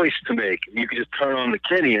a choice to make, you can just turn on the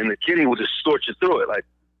Kenny, and the Kenny will just sort you through it. Like,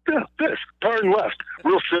 yeah, this, turn left,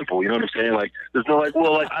 real simple. You know what I'm saying? Like, there's no like,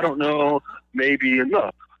 well, like I don't know, maybe,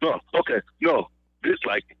 no, okay, no, it's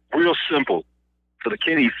like real simple. So the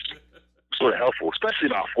Kenny's sort of helpful, especially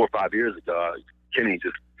about 4 or 5 years ago. Kenny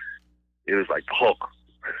it was like Hulk.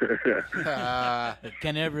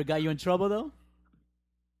 Kenny ever got you in trouble though?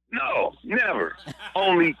 No, never.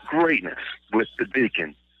 Only greatness with the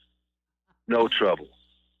Deacon. No trouble.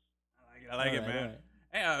 I like it, man. Right.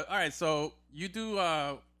 Hey, all right. So you do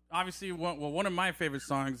obviously one of my favorite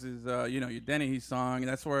songs is your Dennehy song.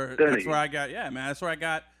 That's where I got That's where I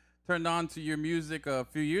got turned on to your music a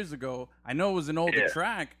few years ago. I know it was an older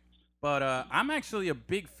track, but I'm actually a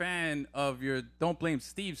big fan of your "Don't Blame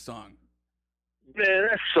Steve" song. Man,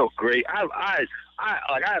 that's so great. I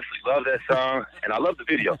absolutely love that song, and I love the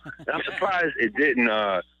video. And I'm surprised it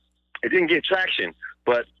didn't get traction,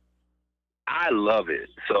 but I love it.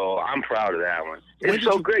 So I'm proud of that one. It's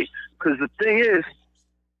so great because the thing is,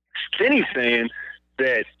 Kenny's saying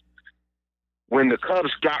that when the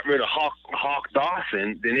Cubs got rid of Hawk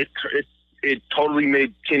Dawson, then it totally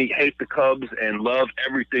made Kenny hate the Cubs and love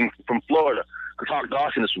everything from Florida, because Hawk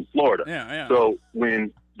Dawson is from Florida. Yeah. So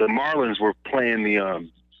when the Marlins were playing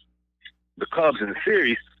the Cubs in the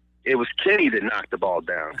series, it was Kenny that knocked the ball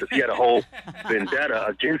down because he had a whole vendetta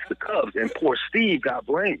against the Cubs, and poor Steve got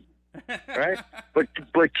blamed, right? But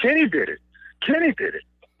Kenny did it. Kenny did it.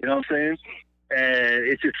 You know what I'm saying? And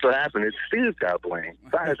it just so happened that Steve got blamed.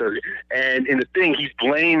 And in the thing, he's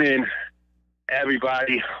blaming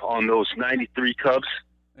everybody on those 93 Cubs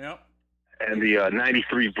and the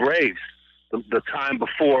 93 Braves, the time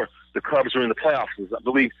before the Cubs were in the playoffs. It was, I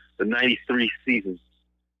believe, the 93 season.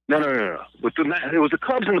 No. It was the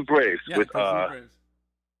Cubs and the Braves with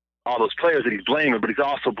all those players that he's blaming, but he's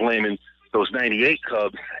also blaming those 98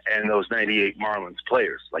 Cubs and those 98 Marlins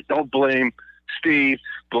players. Like, don't blame Steve,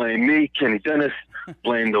 blame me, Kenny Dennis,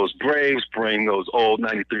 blame those Braves, blame those old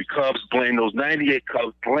 93 Cubs, blame those 98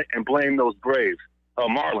 Cubs, and blame those Braves.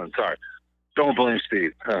 Marlins, sorry. Don't blame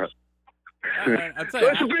Steve. It's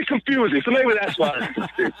a bit confusing, so maybe that's why.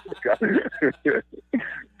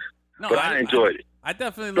 But I enjoyed it. I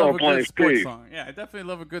definitely love a good sports song. Yeah, I definitely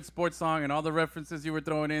love a good sports song, and all the references you were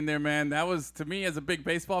throwing in there, man. That was, to me, as a big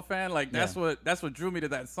baseball fan, like that's what drew me to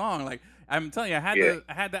that song. Like, I'm telling you, I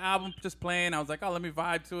had the album just playing. I was like, oh, let me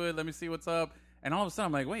vibe to it. Let me see what's up. And all of a sudden,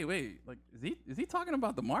 I'm like, wait, like, is he talking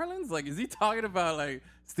about the Marlins? Like, is he talking about like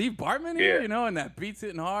Steve Bartman here? You know, and that beat's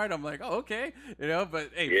hitting hard. I'm like, oh, okay, you know.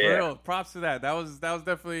 But hey, for real, props to that. That was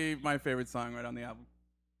definitely my favorite song right on the album.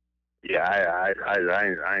 Yeah,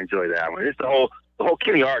 I enjoy that one. It's the whole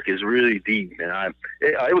Kenny arc is really deep, and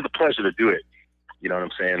it was a pleasure to do it. You know what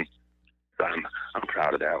I'm saying? So I'm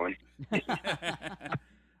proud of that one.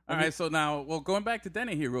 All right, so now, going back to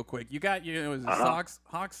Denny here real quick. You got Hawks,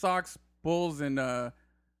 Sox, Bulls, and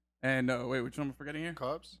wait, which one am I forgetting here?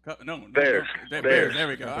 Cubs? Bears. Bears. There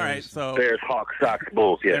we go. All right, so Bears, Hawks, Sox,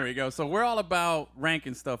 Bulls. Yeah. There we go. So we're all about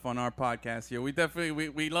ranking stuff on our podcast here. We definitely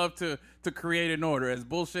we love to create an order, as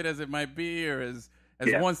bullshit as it might be, or as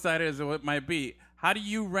one-sided as it might be. How do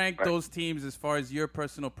you rank those teams as far as your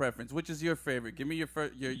personal preference? Which is your favorite? Give me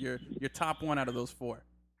your top one out of those four.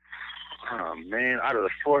 Oh man, out of the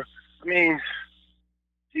four, I mean,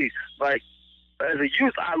 geez, like. As a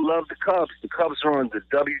youth, I loved the Cubs. The Cubs were on the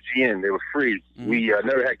WGN. They were free. Mm-hmm. We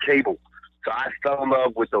never had cable. So I fell in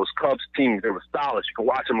love with those Cubs teams. They were stylish. You could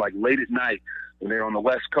watch them like late at night when they were on the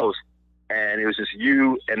West Coast. And it was just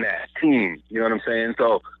you and that team. You know what I'm saying?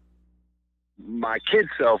 So my kid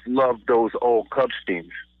self loved those old Cubs teams.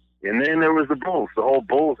 And then there was the Bulls, the whole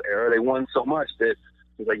Bulls era. They won so much that it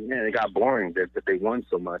was like, man, it got boring that they won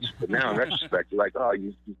so much. But now in retrospect, you're like, oh,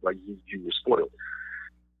 you were spoiled.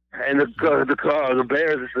 And the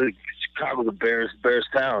Bears, it's Chicago's a Bears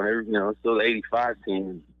town. Still the '85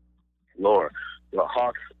 team. Lord, the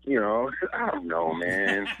Hawks. I don't know,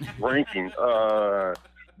 man. Ranking.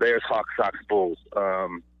 Bears, Hawks, Sox, Bulls.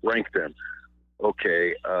 Rank them.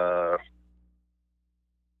 Okay.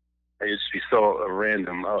 It just be so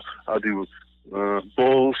random. I'll do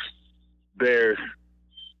Bulls, Bears,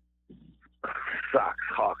 Sox,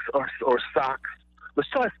 Hawks, or Sox. Let's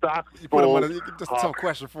try Sox. You Bulls, put him on that's a tough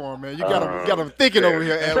question for him, man. You got him thinking over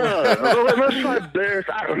here, Edwin. Let's try Bears.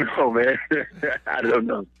 I don't know, man. I don't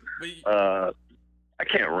know. I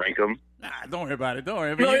can't rank them. Nah, don't worry about it. Don't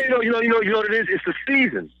worry. You know what it is? It's the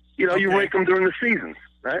season. You rank them during the seasons,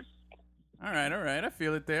 right? All right. I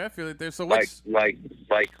feel it there. So like what's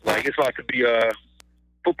it's like to be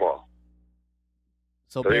football.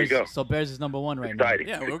 So there Bears, you go. So Bears is number one right Exciting.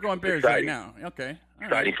 yeah, we're going Bears Exciting. right now. Okay. All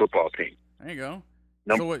Exciting right. football team. There you go.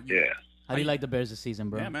 Yeah. How do you like the Bears this season,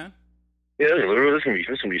 bro? Yeah, man. Yeah, this is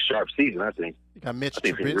gonna be a sharp season, I think. You got Mitch I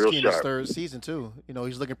think it's real Trubisky in his sharp. third season too.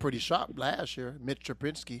 He's looking pretty sharp last year. Mitch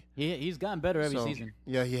Trubisky. He's gotten better every So, season.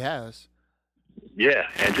 Yeah, he has. Yeah,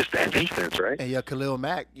 and just that defense, right? And yeah, Khalil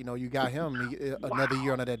Mack. You got him another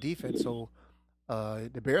year under that defense. So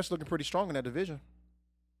the Bears looking pretty strong in that division.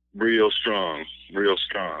 Real strong.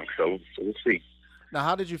 So we'll see. Now,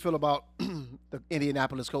 how did you feel about the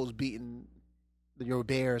Indianapolis Colts beating your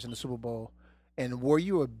Bears in the Super Bowl? And were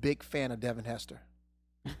you a big fan of Devin Hester?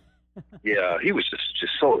 Yeah, he was just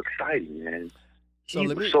so exciting, man. So He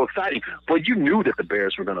was so exciting. But you knew that the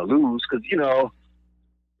Bears were going to lose because, in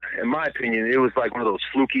my opinion, it was like one of those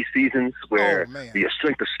fluky seasons where man. the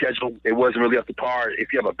strength of schedule, it wasn't really up to par.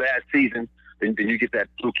 If you have a bad season, then you get that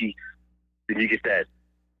fluky, then you get that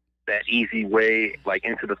easy way, like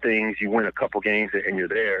into the things. You win a couple games and you're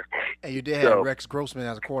there. And you did have Rex Grossman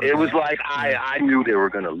as a quarterback. It was like I knew they were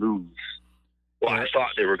going to lose. Well, I thought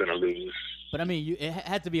they were going to lose. But I mean, it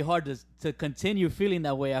had to be hard to continue feeling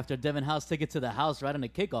that way after Devin House took it to the house right on the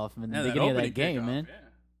kickoff in the beginning of that game, man.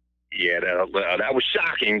 Yeah, that was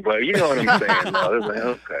shocking, but you know what I'm saying. It was like,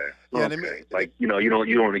 okay. Like you don't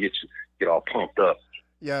want to get all pumped up.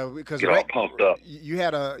 Yeah, because all pumped up. You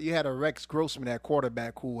had a Rex Grossman at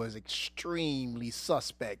quarterback who was extremely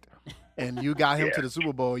suspect, and you got him to the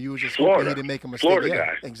Super Bowl. You was just hoping he didn't make a mistake. Florida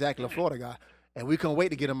guy. Exactly, a Florida guy. And we couldn't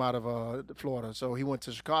wait to get him out of Florida. So he went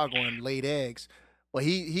to Chicago and laid eggs. But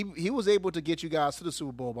he was able to get you guys to the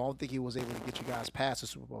Super Bowl, but I don't think he was able to get you guys past the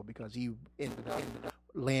Super Bowl because he ended up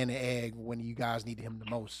laying the egg when you guys needed him the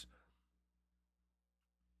most.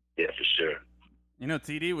 Yeah, for sure.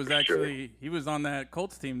 TD was he was on that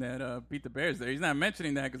Colts team that beat the Bears there. He's not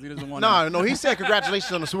mentioning that because he doesn't want No, he said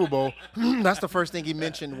congratulations on the Super Bowl. That's the first thing he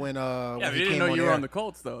mentioned when but he he didn't came know on you were air. on the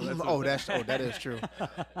Colts though. That is true.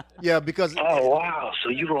 Yeah, because wow, so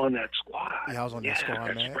you were on that squad. Yeah, I was on that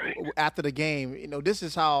squad, man. Right. After the game, this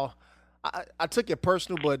is how I took it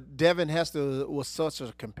personal, but Devin Hester was such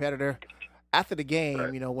a competitor. After the game,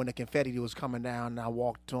 when the confetti was coming down, and I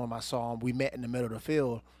walked to him, I saw him. We met in the middle of the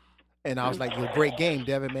field. And I was like, great game,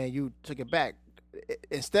 Devin, man. You took it back.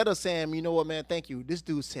 Instead of saying, you know what, man, thank you, this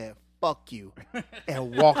dude said, fuck you,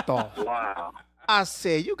 and walked off. Wow. I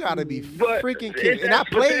said, you got to be freaking kidding. And I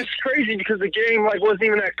played. It's crazy because the game wasn't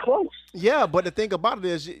even that close. Yeah, but the thing about it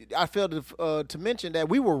is, I failed to mention that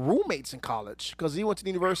we were roommates in college because he went to the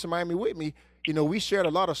University of Miami with me. We shared a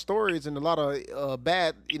lot of stories and a lot of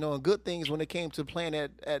bad, and good things when it came to playing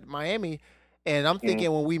at Miami. And I'm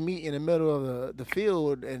thinking when we meet in the middle of the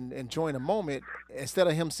field and enjoying a moment, instead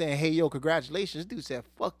of him saying, hey, yo, congratulations, this dude said,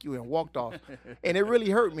 fuck you, and walked off. And it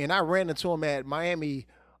really hurt me. And I ran into him at Miami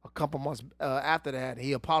a couple months after that.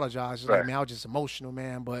 He apologized. He's like, man, I was just emotional,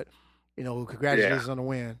 man. But, congratulations on the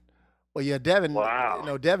win. Well, yeah, Devin,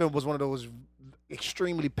 Devin was one of those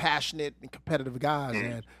extremely passionate and competitive guys.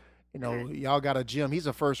 And, y'all got a gym. He's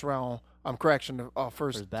a first ballot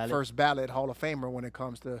Hall of Famer when it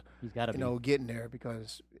comes to getting there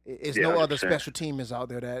because it's no other special teamers out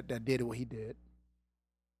there that did what he did.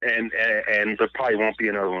 And there probably won't be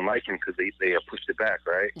another one like him because they pushed it back,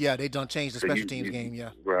 right? Yeah, they done changed the special teams game.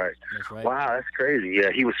 Yeah, right. That's right. Wow, that's crazy.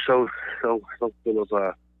 Yeah, he was so full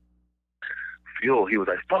of fuel. He was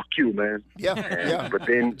like, "Fuck you, man." Yeah, yeah. But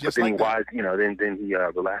then then he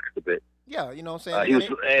relaxed a bit. Yeah, you know what I'm saying? He was,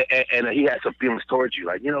 and he had some feelings towards you,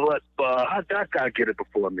 like, you know what, I gotta get it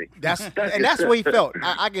before me. That's what he felt.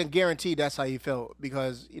 I can guarantee that's how he felt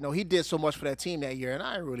because he did so much for that team that year, and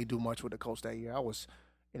I didn't really do much with the Colts that year. I was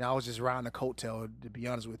just riding the coattail, to be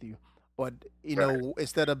honest with you. But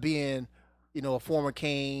instead of being a former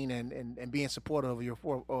Cane and being supportive of your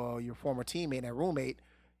former teammate and roommate,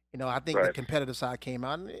 I think the competitive side came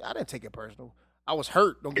out. And I didn't take it personal. I was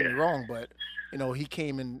hurt. Don't get me wrong, but he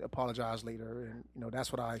came and apologized later, and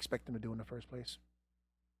that's what I expect him to do in the first place.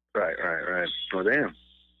 Right. Well, damn.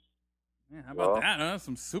 Yeah, how about that, huh?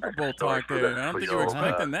 Some Super Bowl talk there. I don't think you were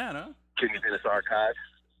expecting that, huh? Kidney Dennis Archive.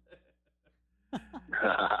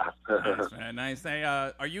 Nice, man. Nice. Hey,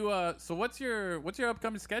 are you? So what's your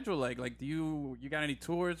upcoming schedule like? Like, do you got any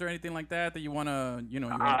tours or anything like that you wanna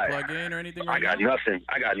plug in or anything? Right I got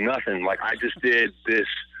nothing. Like, I just did this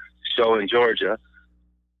show in Georgia,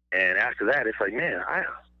 and after that, it's like, man, I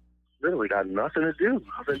literally got nothing to do.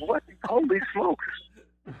 I was like, what? Holy smokes!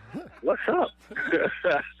 What's up?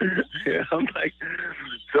 Yeah, I'm like,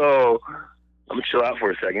 so I'm gonna chill out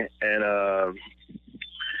for a second and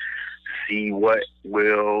see what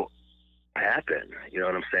will happen. You know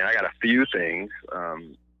what I'm saying? I got a few things,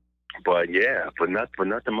 but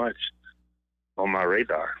nothing much on my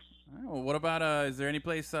radar. Well, what about is there any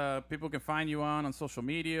place people can find you on social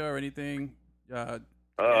media or anything? Yeah,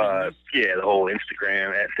 the whole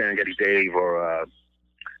Instagram at Serengeti Dave or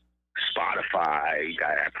Spotify.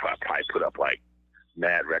 I probably put up like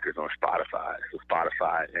mad records on Spotify. So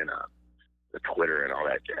Spotify and the Twitter and all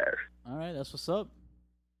that jazz. All right, that's what's up.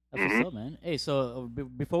 What's up, man. Hey, so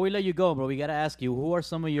before we let you go, bro, we gotta ask you, who are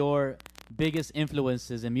some of your biggest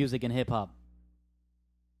influences in music and hip hop?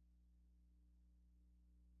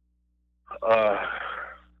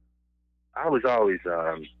 I was always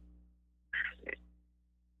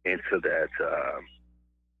into that.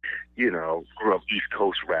 Grew up East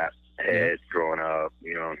Coast rap head growing up.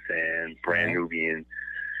 You know what I'm saying? Brand Nubian.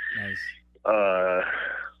 Nice.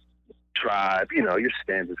 Tribe. Your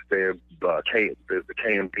standard fare. The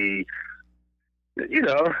KMB.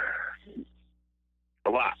 A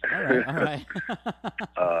lot. All right.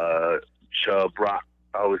 Chubb Rock.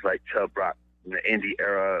 I always like Chubb Rock in the indie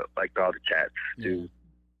era, like all the cats too.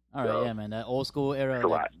 All right, yeah, man. That old school era,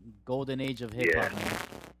 that golden age of hip hop. Man.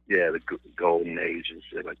 Yeah, the golden age and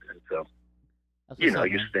shit like that. So,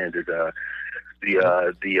 your standard. The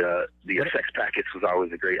Sex Packets was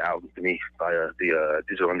always a great album to me by the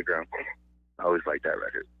Digital Underground. I always liked that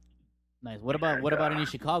record. Nice. What about any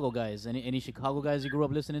Chicago guys? Any Chicago guys you grew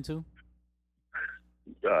up listening to?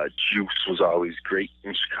 Juice was always great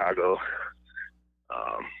in Chicago.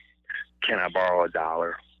 Can I Borrow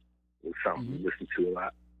 $1? Was something we listened to a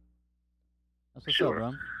lot. That's what's up,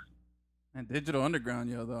 bro. And Digital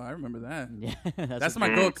Underground, though, I remember that. Yeah, that's my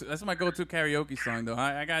go-to. That's my go-to karaoke song, though.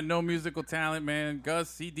 I got no musical talent, man.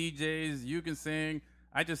 Gus, he DJs, you can sing.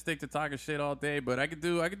 I just stick to talking shit all day, but I could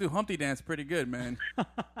do Humpty Dance pretty good, man.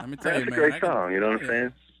 Let me tell you, man. That's a great song. You know what I'm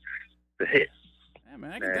saying? The hit. Yeah,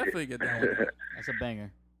 man, I can definitely get down with that. That's a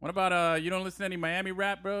banger. What about you don't listen to any Miami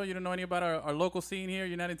rap, bro? You don't know any about our local scene here?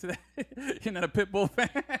 You're not into that? You're not a Pitbull fan?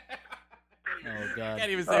 Oh God!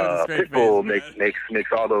 Can't even say with a straight Pitbull face. makes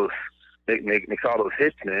all those makes all those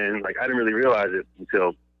hits, man. Like, I didn't really realize it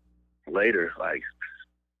until later. Like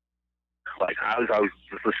I was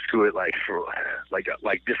just listening to it like for like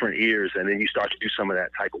different ears, and then you start to do some of that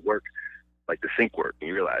type of work, like the sync work, and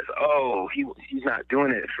you realize, oh, he's not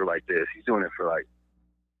doing it for like this. He's doing it for like,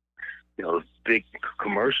 big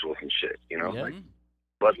commercials and shit. Like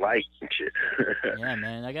Bud Light and shit. Yeah,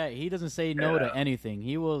 man. That guy, he doesn't say no to anything.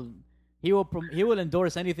 He will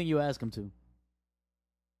endorse anything you ask him to.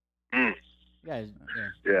 Guys,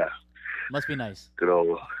 yeah. Must be nice. Good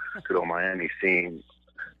old Miami scene.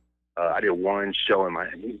 I did one show in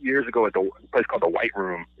Miami years ago at the place called the White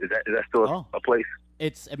Room. Is that still a place?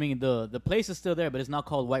 The place is still there, but it's not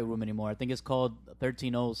called White Room anymore. I think it's called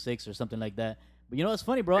 1306 or something like that. But it's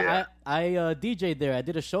funny, bro. Yeah. I DJ'd there. I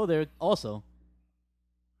did a show there also.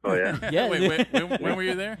 Oh yeah. Yeah. Wait, when were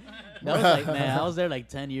you there? That was I was there like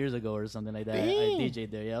 10 years ago or something like that. I DJ'd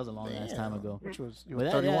there. Yeah, that was a long ass time ago. Which was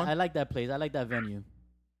But 31? I like that place. I like that venue.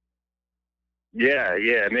 Yeah.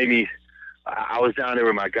 It made me. I was down there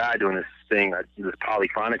with my guy doing this thing, this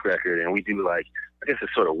polyphonic record, and we do I guess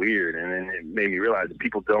it's sort of weird, and then it made me realize that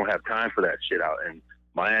people don't have time for that shit out in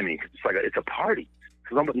Miami. It's like it's a party.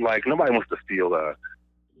 So nobody wants to feel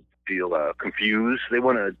confused. They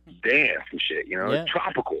want to dance and shit. Yeah.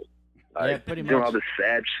 Tropical. Yeah, pretty much. Doing all this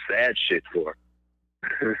sad shit for.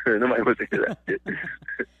 Nobody wants to hear that shit.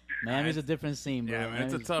 Miami's a different scene, bro. Yeah, man,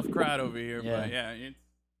 it's a tough crowd over here, Yeah. but yeah. Yeah,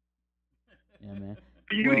 man.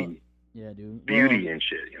 Beauty. Well, yeah, dude. Beauty and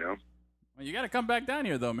shit, Well, you got to come back down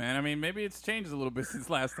here, though, man. I mean, maybe it's changed a little bit since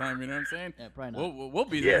last time. You know what I'm saying? Yeah, probably not. We'll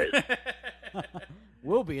be there.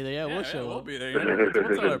 We'll be there. Yeah, we'll show we'll up. be there. We'll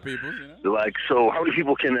tell our people. They're like, so how many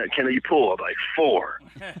people can you pull? I'm like 4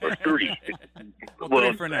 or 3. Well,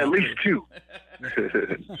 3 for now. At least 2.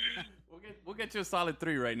 We'll get you a solid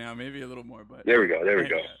 3 right now, maybe a little more. But There we go.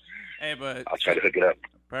 Hey, but I'll try to hook it up.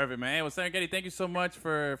 Perfect, man. Hey, well, Serengeti, thank you so much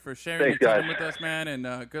for sharing Thanks, your time guys. with us, man.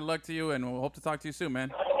 And good luck to you. And we'll hope to talk to you soon, man.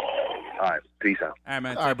 All right. Peace out. All right,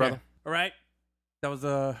 man. All right, Take care. brother. All right. That was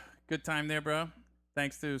a good time there, bro.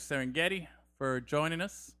 Thanks to Serengeti for joining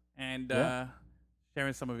us and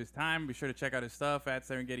sharing some of his time. Be sure to check out his stuff at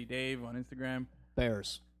Serengeti Dave on Instagram.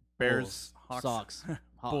 Bears, Bears, Bulls, Hawks, Sox,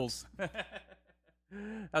 Hawks. Bulls. That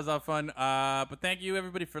was all fun. But thank you,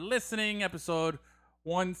 everybody, for listening. Episode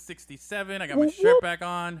 167. I got my shirt back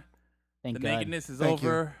on. Thank The God. nakedness is Thank you.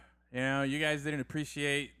 over. You know, you guys didn't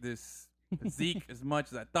appreciate this physique as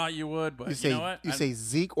much as I thought you would, but You say know what? you say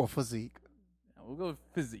Zeke or physique? We'll go with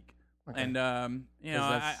physique. Okay. And you know,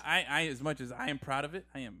 'Cause that's- I as much as I am proud of it,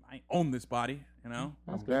 I own this body. You know,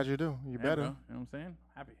 I'm glad you do. You Yeah, better. bro. You know what I'm saying?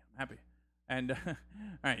 I'm happy. And all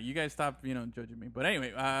right, you guys stop, judging me. But anyway,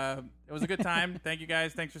 it was a good time. Thank you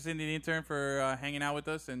guys. Thanks for Cindy the intern for hanging out with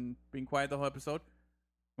us and being quiet the whole episode.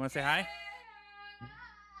 You want to say hi?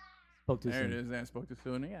 Spoke too There it soon. is. I spoke too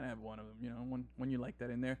soon. You gotta have one of them. When you like that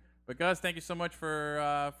in there. But Gus, thank you so much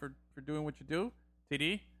for doing what you do.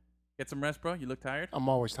 TD, get some rest, bro. You look tired. I'm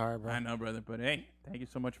always tired, bro. I know, brother. But hey, thank you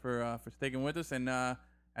so much for sticking with us. And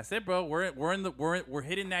that's it, bro. We're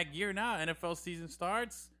hitting that gear now. NFL season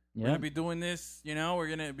starts. We're Yeah. gonna be doing this. We're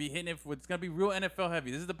gonna be hitting it. It's gonna be real NFL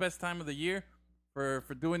heavy. This is the best time of the year for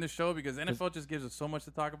doing the show because NFL just gives us so much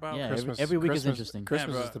to talk about. Yeah, Christmas, every week is Christmas- interesting.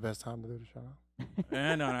 Christmas bro. is the best time to do the show.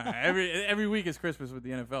 No. Every week is Christmas with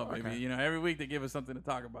the NFL, baby. Okay. Every week they give us something to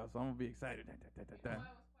talk about, so I'm gonna be excited.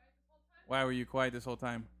 Why were you quiet this whole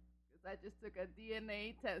time? I just took a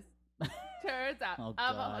DNA test. Turns out Oh,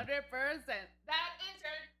 I'm God. 100% that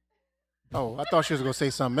injured. Oh, I thought she was gonna say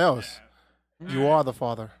something else. You are the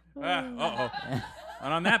father. Uh-oh.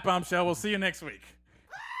 And on that bombshell, we'll see you next week.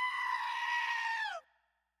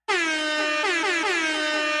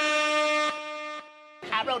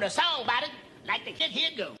 I wrote a song about it, like the kid here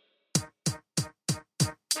go.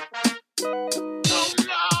 Oh,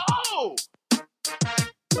 no!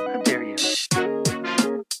 How dare you?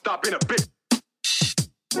 Stop being a bitch.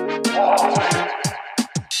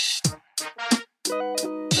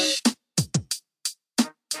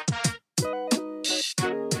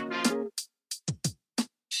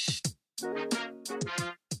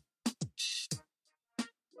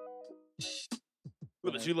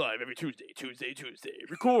 Listen to you live every Tuesday.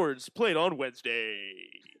 Records played on Wednesday.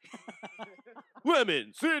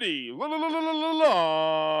 Lemon City,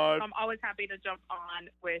 live. I'm always happy to jump on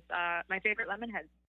with my favorite Lemonheads.